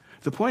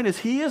 The point is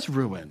he is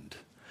ruined.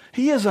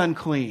 He is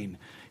unclean.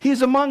 He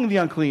is among the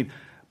unclean.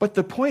 But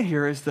the point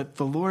here is that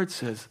the Lord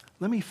says,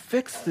 let me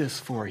fix this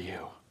for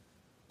you.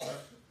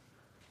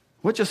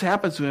 What just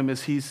happens to him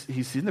is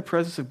he's in the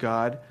presence of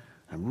God.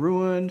 I'm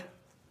ruined.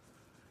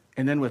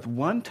 And then with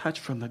one touch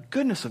from the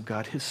goodness of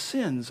God, his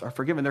sins are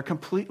forgiven. They're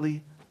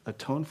completely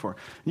atoned for. And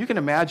you can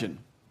imagine,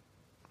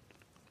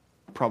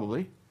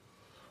 probably,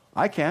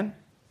 I can,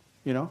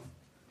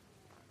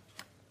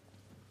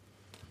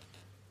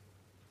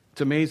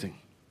 It's amazing.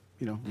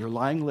 Your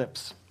lying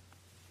lips,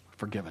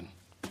 forgiven.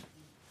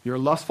 Your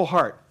lustful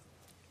heart,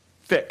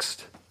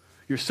 fixed.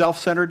 Your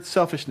self-centered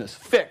selfishness,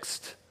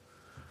 fixed.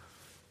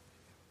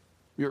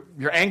 Your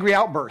angry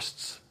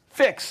outbursts,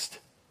 fixed.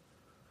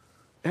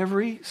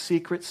 Every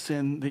secret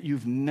sin that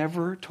you've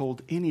never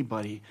told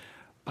anybody,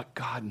 but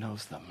God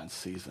knows them and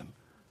sees them,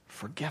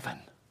 forgiven.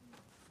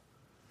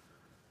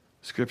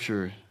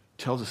 Scripture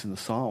tells us in the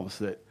Psalms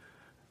that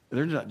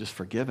they're not just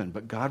forgiven,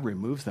 but God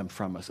removes them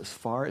from us as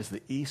far as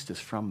the east is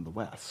from the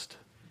west.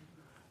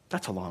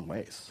 That's a long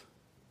ways.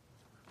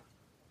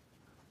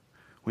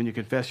 When you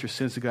confess your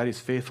sins to God, he's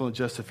faithful and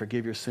just to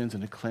forgive your sins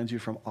and to cleanse you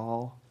from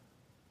all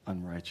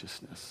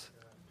unrighteousness.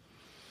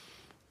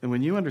 And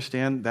when you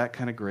understand that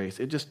kind of grace,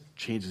 it just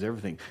changes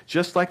everything.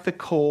 Just like the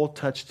coal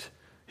touched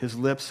his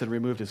lips and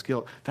removed his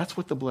guilt, that's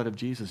what the blood of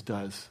Jesus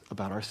does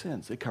about our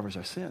sins. It covers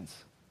our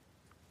sins.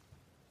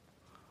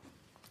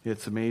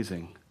 It's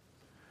amazing.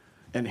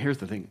 And here's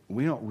the thing.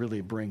 We don't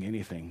really bring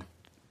anything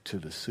to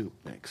the soup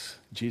mix.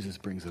 Jesus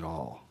brings it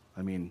all.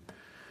 And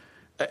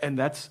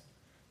that's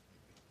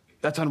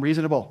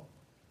unreasonable.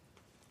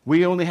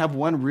 We only have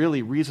one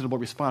really reasonable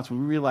response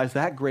when we realize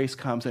that grace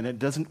comes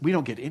and we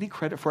don't get any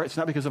credit for it. It's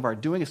not because of our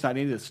doing. It's not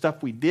any of the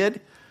stuff we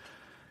did.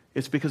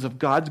 It's because of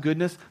God's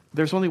goodness.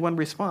 There's only one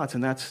response,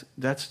 and that's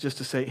just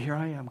to say, here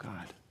I am,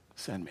 God.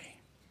 Send me.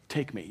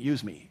 Take me.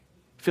 Use me.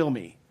 Fill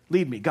me.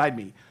 Lead me. Guide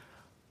me.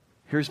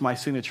 Here's my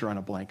signature on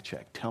a blank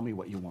check. Tell me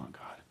what you want,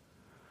 God.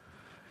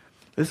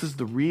 This is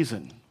the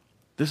reason.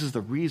 This is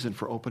the reason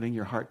for opening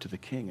your heart to the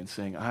King and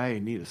saying, I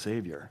need a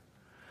Savior.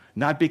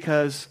 Not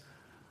because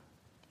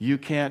you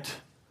can't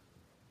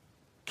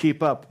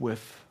keep up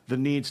with the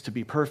needs to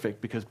be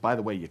perfect, because, by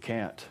the way, you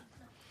can't.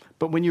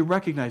 But when you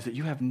recognize that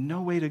you have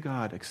no way to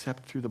God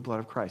except through the blood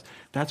of Christ,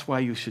 that's why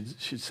you should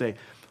say,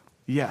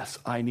 yes,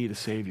 I need a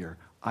Savior.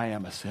 I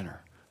am a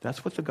sinner.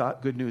 That's what the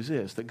good news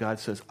is, that God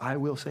says, I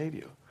will save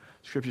you.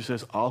 Scripture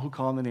says, all who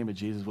call on the name of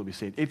Jesus will be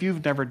saved. If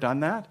you've never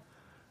done that,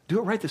 do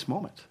it right this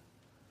moment.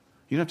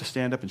 You don't have to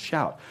stand up and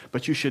shout,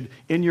 but you should,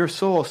 in your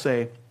soul,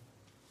 say,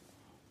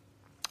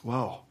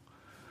 whoa,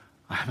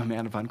 I'm a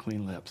man of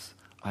unclean lips.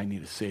 I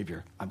need a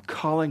Savior. I'm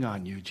calling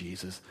on you,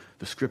 Jesus.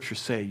 The Scriptures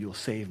say you'll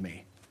save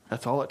me.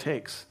 That's all it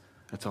takes.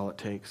 That's all it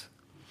takes.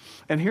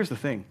 And here's the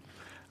thing.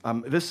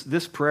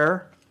 This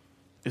prayer,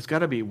 it's got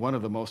to be one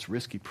of the most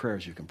risky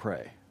prayers you can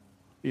pray.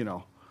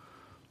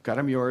 God,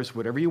 I'm yours,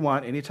 whatever you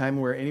want, anytime,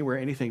 where, anywhere,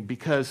 anything,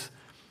 because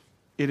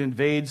it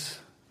invades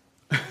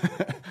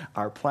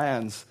our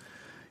plans.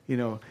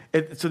 So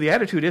the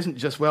attitude isn't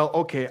just, well,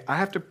 okay, I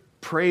have to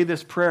pray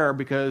this prayer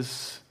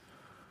because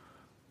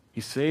he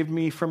saved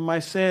me from my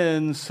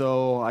sins,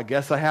 so I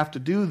guess I have to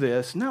do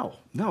this. No,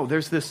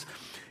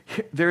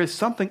 there is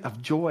something of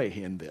joy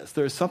in this.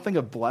 There's something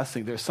of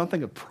blessing. There's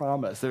something of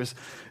promise. There's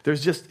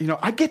just,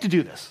 I get to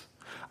do this.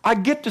 I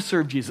get to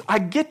serve Jesus. I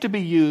get to be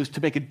used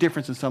to make a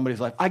difference in somebody's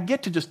life. I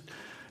get to just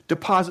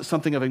deposit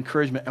something of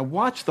encouragement and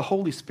watch the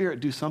Holy Spirit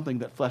do something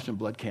that flesh and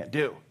blood can't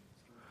do.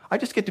 I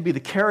just get to be the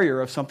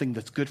carrier of something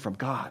that's good from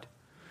God.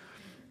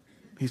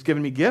 He's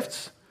given me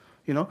gifts.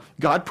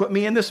 God put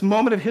me in this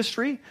moment of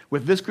history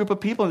with this group of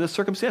people in this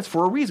circumstance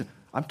for a reason.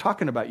 I'm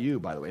talking about you,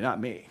 by the way,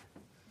 not me.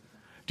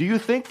 Do you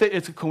think that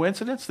it's a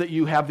coincidence that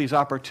you have these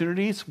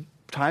opportunities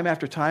time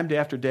after time, day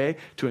after day,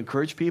 to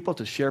encourage people,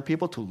 to share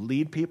people, to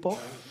lead people?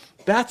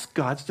 That's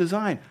God's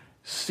design.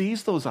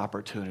 Seize those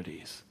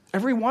opportunities.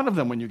 Every one of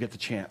them when you get the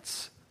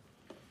chance.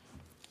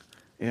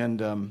 And,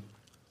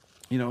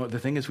 the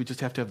thing is, we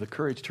just have to have the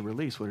courage to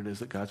release what it is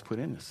that God's put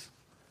in us.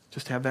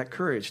 Just have that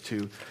courage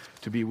to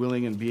be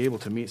willing and be able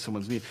to meet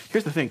someone's need.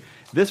 Here's the thing.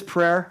 This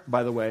prayer,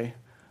 by the way,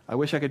 I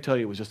wish I could tell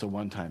you it was just a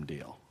one-time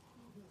deal.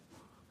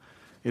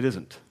 It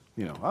isn't.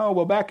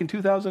 Back in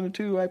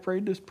 2002, I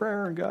prayed this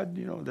prayer, and God,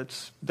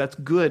 that's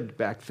good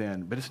back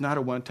then, but it's not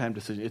a one-time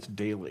decision. It's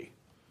daily.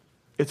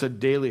 It's a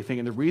daily thing.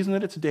 And the reason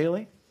that it's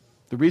daily,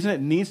 the reason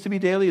it needs to be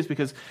daily is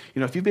because,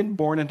 if you've been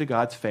born into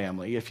God's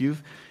family, if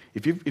you've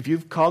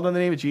called on the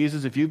name of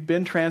Jesus, if you've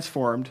been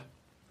transformed,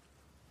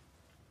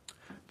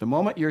 the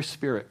moment your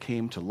spirit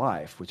came to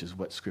life, which is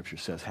what Scripture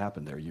says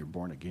happened there, you're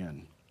born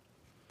again.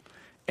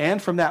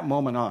 And from that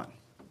moment on,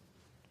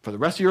 for the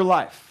rest of your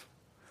life,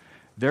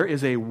 there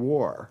is a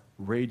war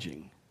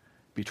raging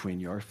between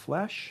your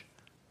flesh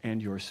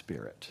and your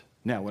spirit.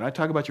 Now, when I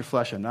talk about your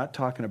flesh, I'm not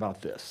talking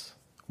about this.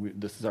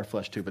 This is our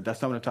flesh too, but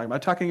that's not what I'm talking about.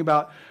 I'm talking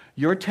about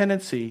your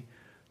tendency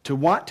to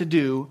want to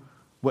do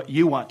what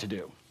you want to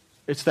do.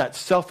 It's that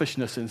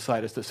selfishness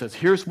inside us that says,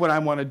 here's what I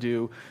want to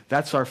do.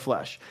 That's our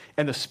flesh.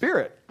 And the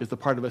Spirit is the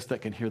part of us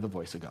that can hear the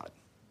voice of God.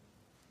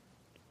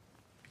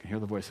 You can hear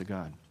the voice of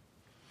God.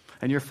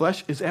 And your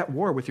flesh is at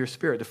war with your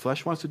spirit. The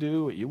flesh wants to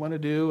do what you want to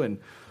do. And,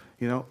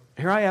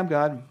 here I am,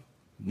 God,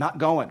 not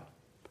going.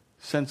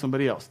 Send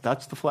somebody else.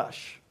 That's the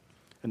flesh.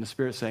 And the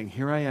Spirit saying,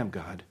 here I am,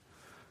 God,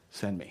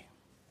 send me.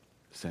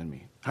 Send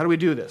me. How do we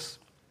do this?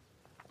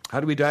 How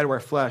do we die to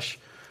our flesh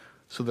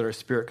so that our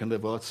spirit can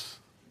live? Well, it's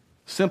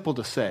simple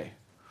to say.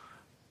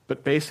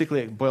 But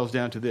basically it boils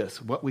down to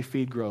this. What we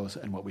feed grows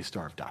and what we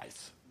starve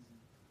dies.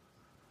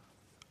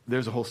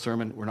 There's a whole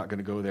sermon. We're not going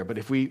to go there. But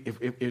if we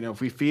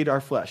feed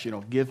our flesh,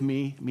 give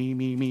me.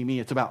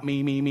 It's about me.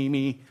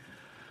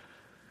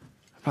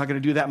 I'm not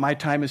going to do that. My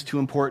time is too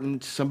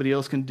important. Somebody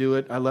else can do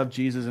it. I love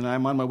Jesus and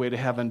I'm on my way to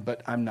heaven,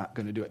 but I'm not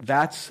going to do it.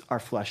 That's our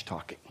flesh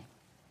talking.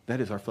 That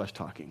is our flesh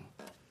talking.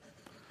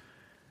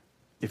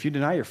 If you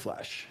deny your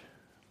flesh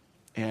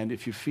and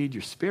if you feed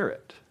your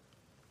spirit,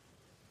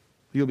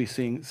 you'll be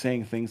saying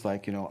things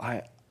like,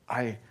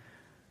 I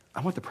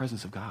want the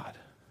presence of God.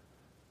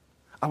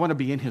 I want to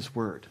be in his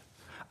word.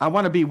 I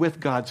want to be with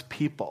God's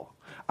people.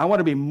 I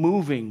want to be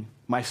moving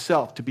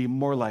myself to be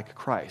more like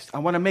Christ. I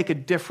want to make a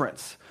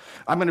difference.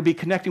 I'm going to be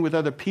connecting with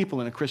other people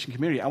in a Christian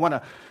community. I want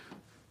to,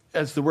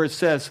 as the word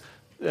says,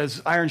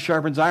 as iron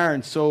sharpens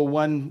iron, so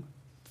one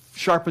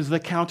sharpens the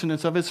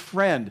countenance of his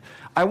friend.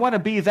 I want to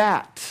be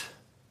that.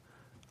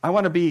 I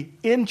want to be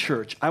in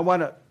church. I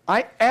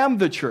am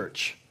the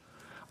church.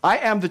 I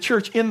am the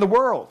church in the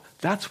world.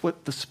 That's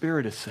what the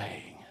Spirit is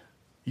saying.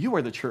 You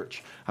are the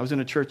church. I was in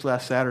a church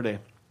last Saturday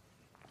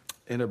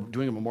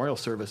doing a memorial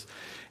service,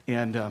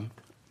 and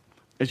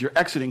as you're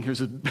exiting,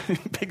 here's a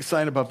big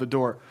sign above the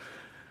door.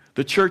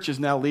 The church is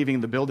now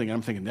leaving the building.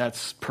 I'm thinking,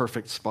 that's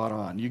perfect, spot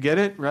on. You get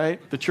it, right?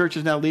 The church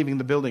is now leaving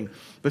the building.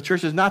 The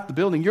church is not the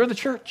building. You're the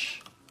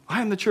church. I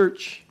am the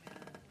church.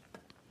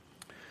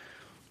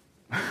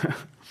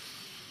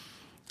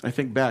 I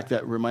think back,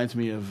 that reminds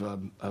me of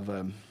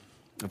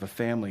a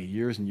family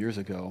years and years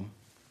ago,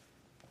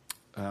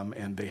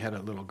 and they had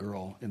a little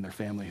girl in their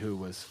family who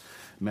was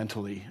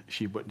mentally,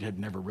 she had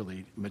never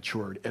really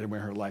matured. Anywhere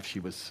in her life, she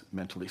was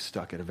mentally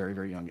stuck at a very,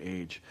 very young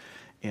age.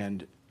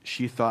 And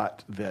she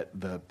thought that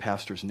the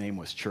pastor's name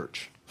was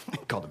Church.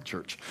 Called him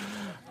Church.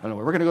 I don't know,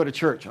 we're going to go to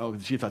church. Oh,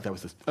 she thought that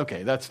was this.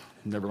 Okay,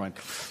 never mind.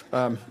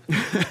 Do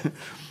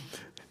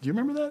you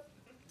remember that?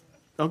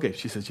 Okay,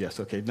 she says yes.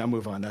 Okay, now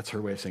move on. That's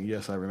her way of saying,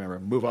 yes, I remember.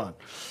 Move on.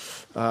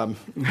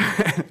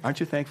 Aren't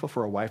you thankful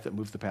for a wife that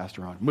moves the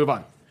pastor on? Move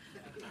on.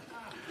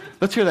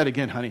 Let's hear that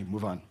again, honey.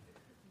 Move on.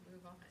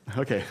 Move on.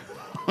 Okay.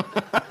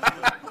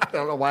 I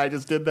don't know why I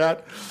just did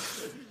that.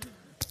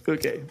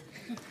 Okay.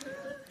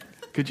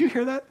 Could you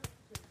hear that?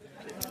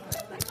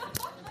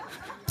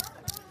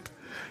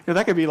 Yeah,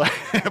 that could be like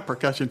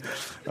percussion.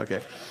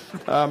 Okay.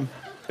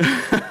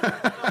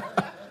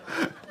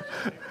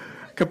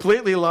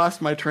 Completely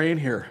lost my train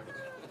here.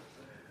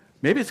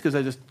 Maybe it's because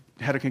I just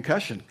had a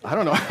concussion. I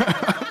don't know.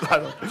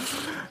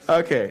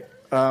 Okay.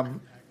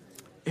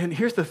 And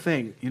here's the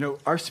thing.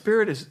 Our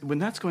spirit is, when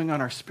that's going on,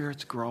 our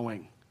spirit's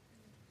growing.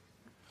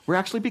 We're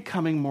actually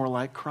becoming more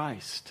like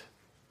Christ.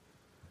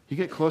 You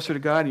get closer to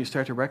God and you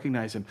start to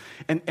recognize him.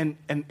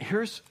 And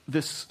here's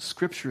this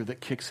scripture that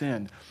kicks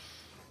in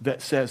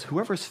that says,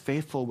 whoever's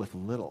faithful with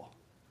little,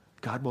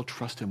 God will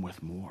trust him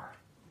with more.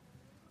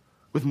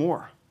 With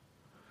more.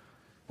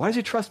 Why does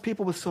he trust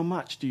people with so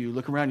much? Do you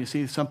look around and you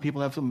see some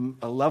people have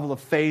a level of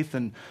faith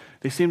and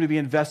they seem to be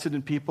invested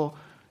in people?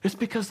 It's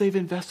because they've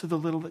invested the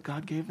little that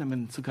God gave them.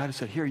 And so God has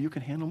said, here, you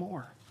can handle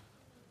more.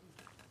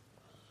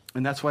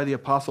 And that's why the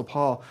Apostle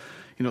Paul,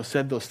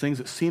 said those things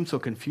that seem so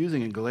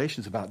confusing in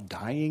Galatians about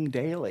dying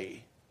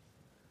daily.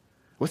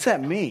 What's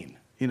that mean?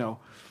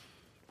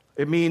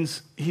 It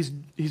means he's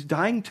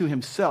dying to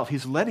himself.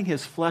 He's letting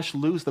his flesh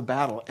lose the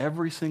battle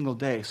every single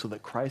day so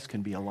that Christ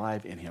can be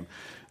alive in him.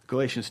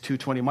 Galatians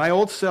 2:20, my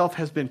old self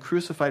has been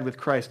crucified with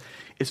Christ.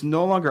 It's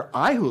no longer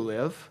I who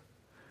live,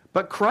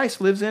 but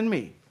Christ lives in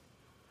me.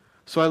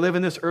 So I live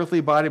in this earthly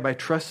body by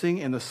trusting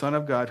in the Son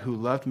of God who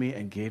loved me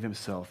and gave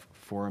himself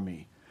for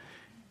me.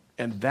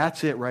 And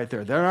that's it right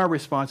there. There are our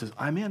responses.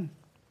 I'm in.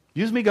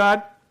 Use me,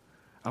 God.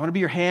 I want to be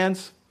your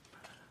hands.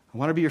 I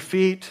want to be your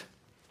feet.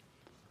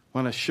 I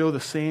want to show the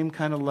same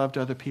kind of love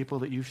to other people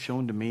that you've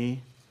shown to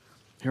me.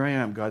 Here I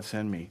am. God,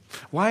 send me.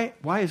 Why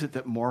is it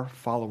that more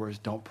followers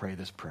don't pray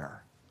this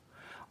prayer?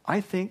 I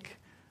think,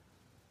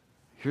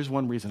 here's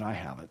one reason I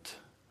haven't,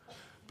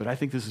 but I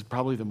think this is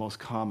probably the most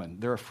common.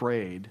 They're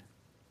afraid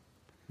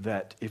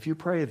that if you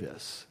pray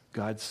this,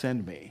 God,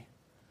 send me,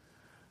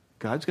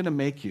 God's going to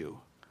make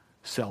you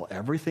sell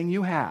everything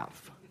you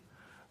have,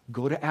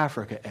 go to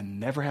Africa, and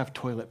never have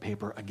toilet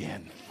paper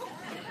again.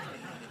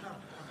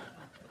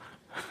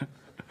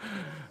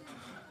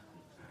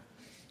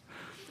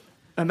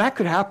 And that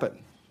could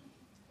happen.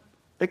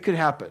 It could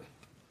happen.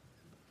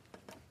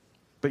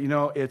 But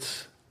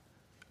it's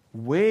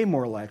way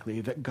more likely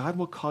that God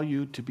will call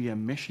you to be a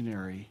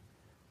missionary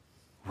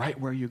right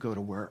where you go to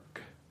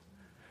work.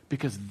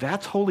 Because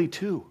that's holy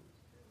too.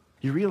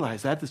 You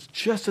realize that is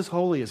just as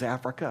holy as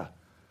Africa.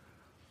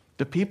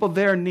 The people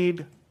there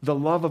need the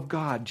love of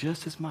God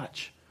just as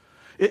much.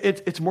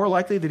 It's more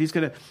likely that he's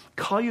going to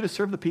call you to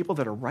serve the people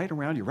that are right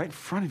around you, right in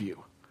front of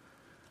you,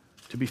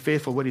 to be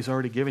faithful to what he's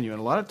already given you. And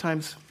a lot of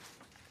times,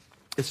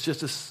 it's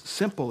just as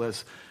simple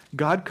as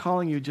God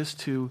calling you just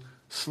to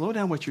slow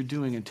down what you're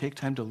doing and take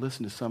time to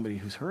listen to somebody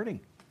who's hurting.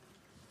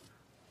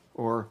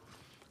 Or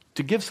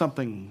to give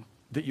something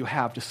that you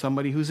have to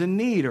somebody who's in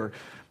need. Or,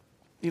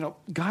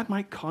 God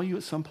might call you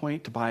at some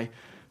point to buy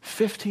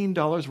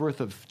 $15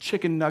 worth of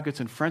chicken nuggets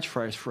and French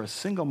fries for a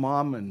single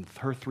mom and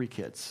her 3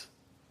 kids.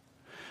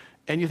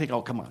 And you think,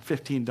 oh, come on,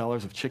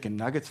 $15 of chicken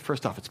nuggets?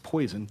 First off, it's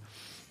poison.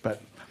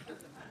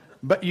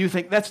 But you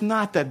think, that's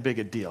not that big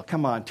a deal.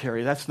 Come on,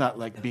 Terry, that's not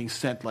like being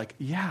sent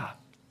yeah.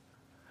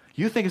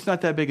 You think it's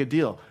not that big a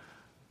deal.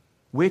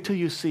 Wait till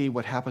you see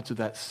what happens to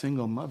that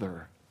single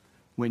mother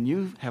when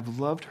you have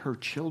loved her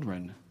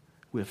children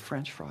with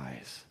French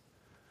fries.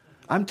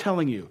 I'm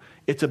telling you,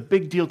 it's a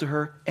big deal to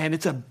her, and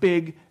it's a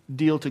big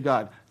deal to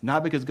God.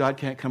 Not because God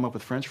can't come up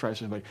with French fries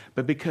for somebody,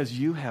 but because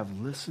you have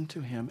listened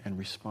to him and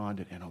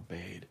responded and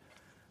obeyed.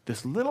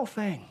 This little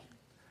thing.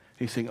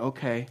 He's saying,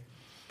 okay,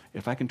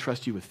 if I can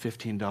trust you with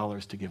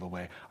 $15 to give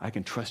away, I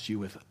can trust you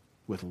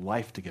with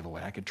life to give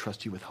away. I can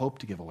trust you with hope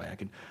to give away.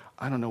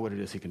 I don't know what it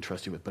is he can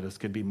trust you with, but it's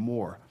going to be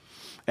more.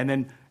 And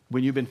then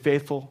when you've been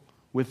faithful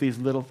with these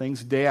little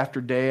things day after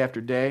day after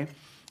day, and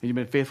you've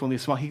been faithful in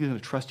these small, he's going to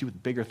trust you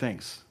with bigger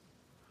things.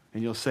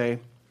 And you'll say,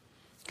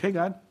 okay,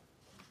 God,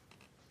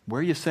 where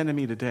are you sending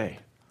me today?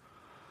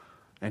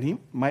 And he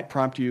might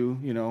prompt you,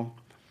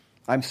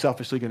 I'm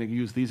selfishly going to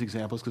use these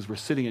examples because we're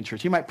sitting in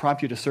church. He might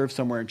prompt you to serve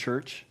somewhere in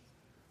church.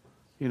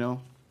 He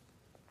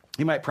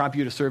might prompt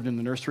you to serve in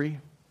the nursery,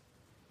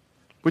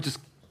 which is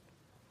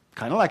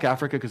kind of like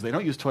Africa because they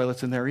don't use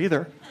toilets in there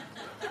either.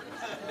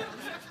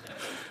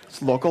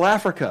 It's local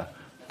Africa.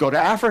 Go to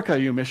Africa,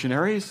 you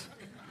missionaries.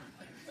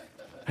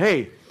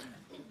 Hey,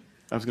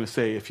 I was going to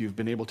say, if you've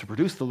been able to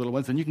produce the little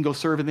ones, then you can go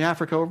serve in the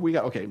Africa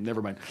okay,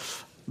 never mind.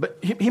 But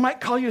he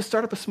might call you to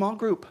start up a small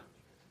group.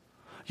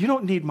 You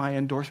don't need my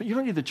endorsement. You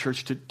don't need the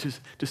church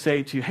to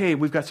say to you, hey,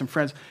 we've got some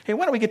friends. Hey,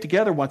 why don't we get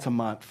together once a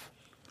month?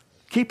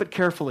 Keep it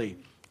carefully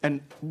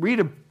and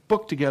read a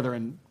book together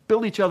and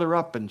build each other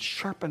up and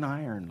sharpen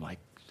iron, like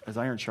as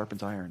iron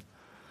sharpens iron.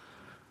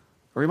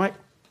 Or he might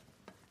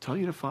tell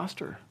you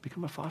to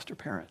become a foster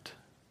parent.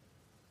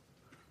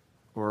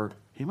 Or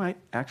he might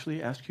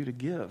actually ask you to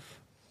give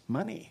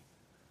money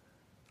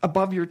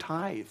above your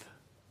tithe.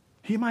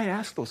 He might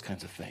ask those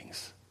kinds of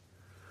things.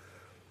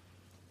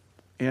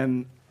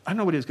 And I don't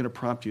know what he's going to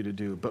prompt you to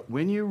do, but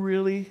when you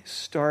really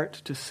start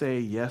to say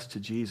yes to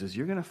Jesus,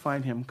 you're going to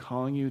find him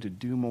calling you to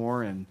do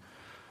more and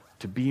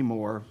to be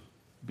more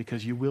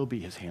because you will be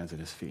his hands and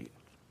his feet.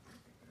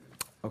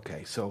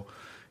 Okay, so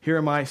here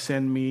am I,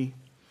 send me.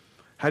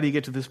 How do you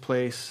get to this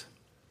place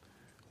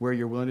where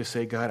you're willing to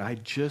say, God, I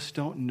just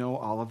don't know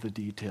all of the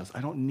details.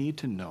 I don't need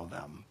to know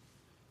them.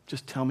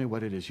 Just tell me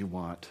what it is you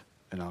want,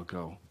 and I'll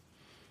go.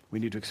 We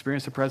need to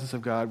experience the presence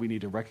of God. We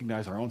need to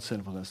recognize our own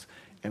sinfulness,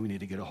 and we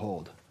need to get a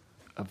hold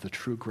of the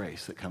true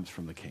grace that comes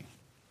from the King.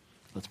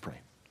 Let's pray.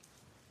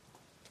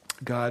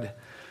 God,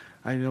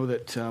 I know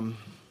that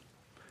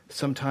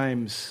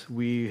sometimes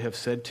we have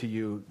said to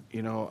you,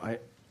 I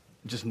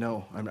just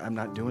no, I'm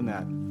not doing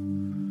that.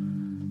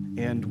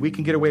 And we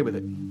can get away with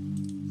it.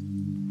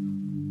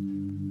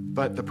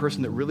 But the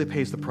person that really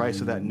pays the price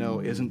of that no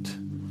isn't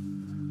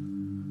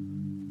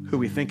who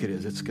we think it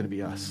is. It's going to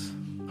be us.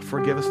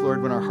 Forgive us,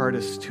 Lord, when our heart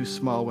is too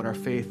small, when our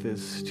faith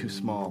is too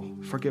small.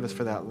 Forgive us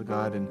for that,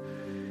 God. And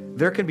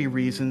there can be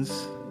reasons.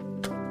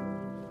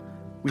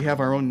 We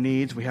have our own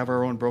needs. We have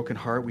our own broken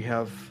heart. We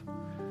have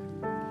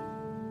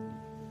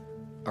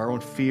our own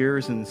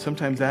fears. And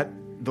sometimes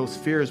those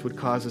fears would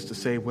cause us to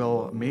say,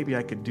 well, maybe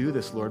I could do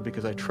this, Lord,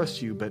 because I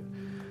trust you. But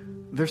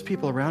there's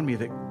people around me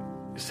that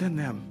send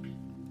them.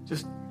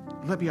 Just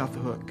let me off the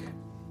hook.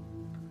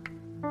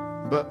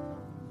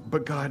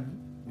 But God,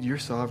 you're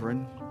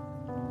sovereign.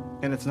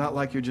 And it's not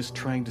like you're just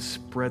trying to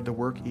spread the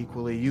work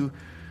equally.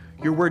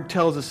 Your word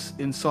tells us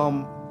in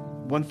Psalm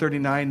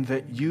 139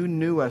 that you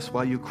knew us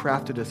while you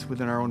crafted us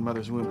within our own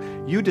mother's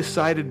womb. You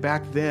decided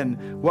back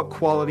then what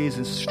qualities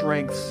and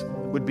strengths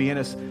would be in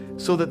us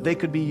so that they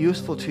could be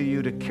useful to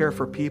you to care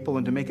for people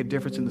and to make a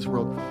difference in this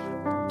world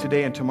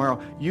today and tomorrow.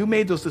 You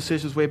made those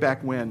decisions way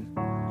back when.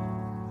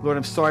 Lord,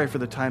 I'm sorry for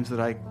the times that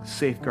I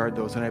safeguard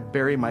those and I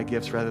bury my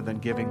gifts rather than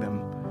giving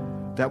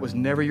them. That was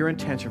never your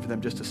intention for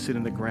them just to sit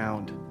in the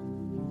ground.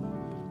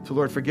 So,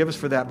 Lord, forgive us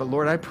for that. But,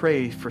 Lord, I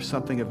pray for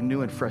something of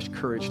new and fresh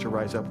courage to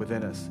rise up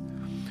within us.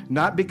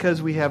 Not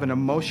because we have an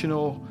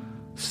emotional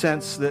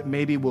sense that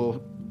maybe will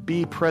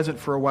be present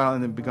for a while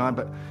and then be gone,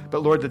 but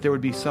Lord, that there would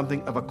be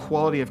something of a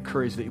quality of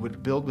courage that you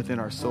would build within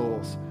our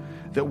souls.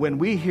 That when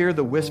we hear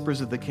the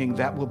whispers of the King,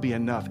 that will be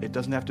enough. It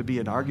doesn't have to be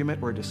an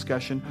argument or a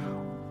discussion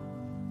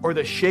or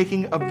the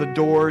shaking of the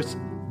doors,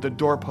 the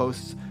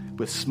doorposts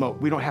with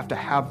smoke. We don't have to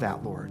have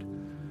that, Lord,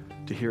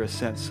 to hear a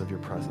sense of your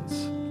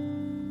presence.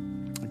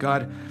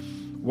 God,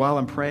 while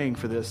I'm praying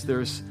for this,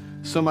 there's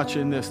so much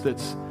in this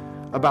that's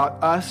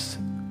about us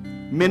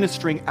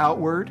ministering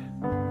outward,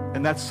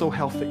 and that's so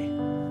healthy.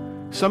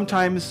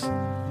 Sometimes,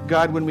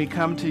 God, when we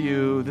come to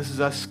you, this is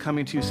us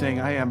coming to you saying,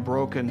 I am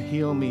broken,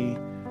 heal me,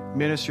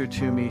 minister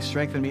to me,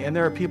 strengthen me. And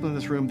there are people in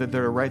this room that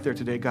are right there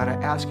today. God, I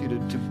ask you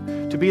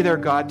to be their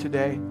God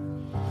today,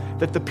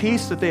 that the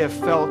peace that they have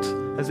felt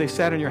as they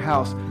sat in your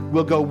house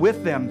will go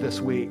with them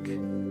this week,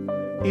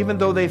 even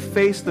though they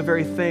face the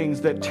very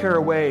things that tear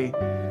away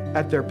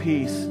at their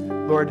peace.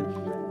 Lord,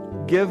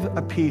 give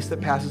a peace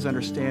that passes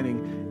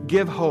understanding.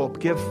 Give hope,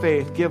 give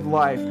faith, give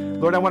life.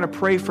 Lord, I want to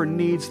pray for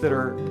needs that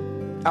are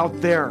out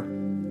there.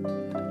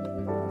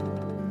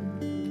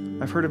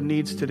 I've heard of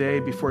needs today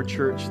before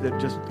church that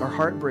just are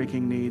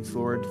heartbreaking needs,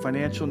 Lord.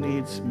 Financial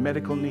needs,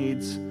 medical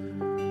needs,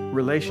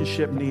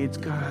 relationship needs.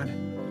 God,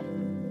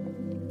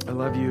 I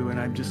love you, and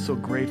I'm just so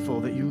grateful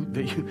that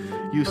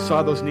you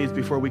saw those needs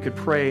before we could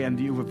pray, and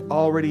you have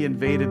already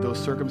invaded those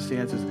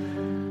circumstances.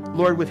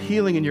 Lord, with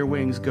healing in your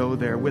wings, go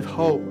there. With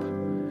hope,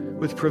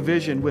 with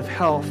provision, with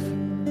health,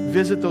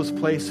 visit those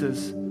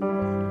places.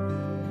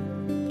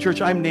 Church,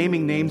 I'm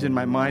naming names in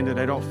my mind that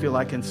I don't feel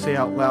I can say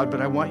out loud,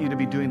 but I want you to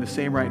be doing the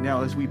same right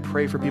now as we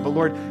pray for people.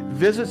 Lord,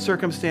 visit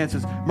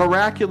circumstances.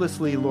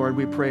 Miraculously, Lord,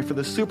 we pray for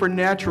the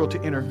supernatural to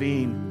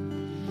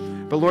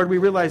intervene. But Lord, we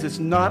realize it's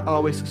not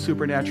always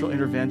supernatural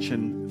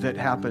intervention that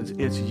happens.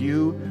 It's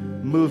you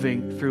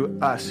moving through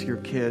us, your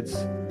kids.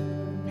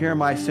 Here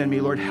am I, send me.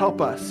 Lord,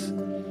 help us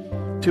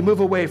to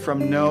move away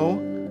from no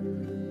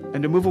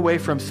and to move away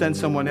from send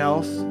someone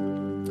else,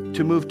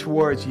 to move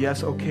towards,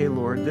 yes, okay,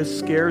 Lord, this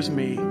scares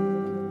me.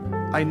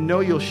 I know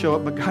you'll show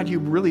up, but God, you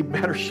really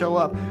better show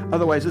up.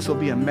 Otherwise, this will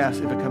be a mess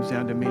if it comes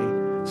down to me.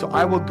 So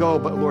I will go,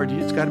 but Lord,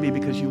 it's got to be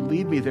because you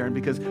lead me there and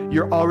because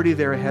you're already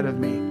there ahead of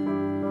me.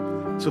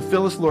 So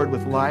fill us, Lord,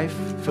 with life.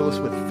 Fill us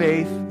with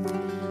faith.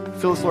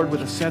 Fill us, Lord,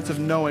 with a sense of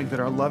knowing that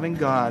our loving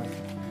God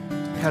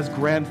has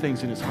grand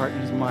things in his heart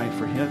and his mind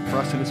for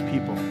us and his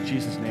people. In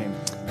Jesus' name.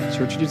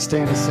 Church, would you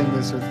stand and sing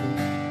this with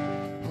me?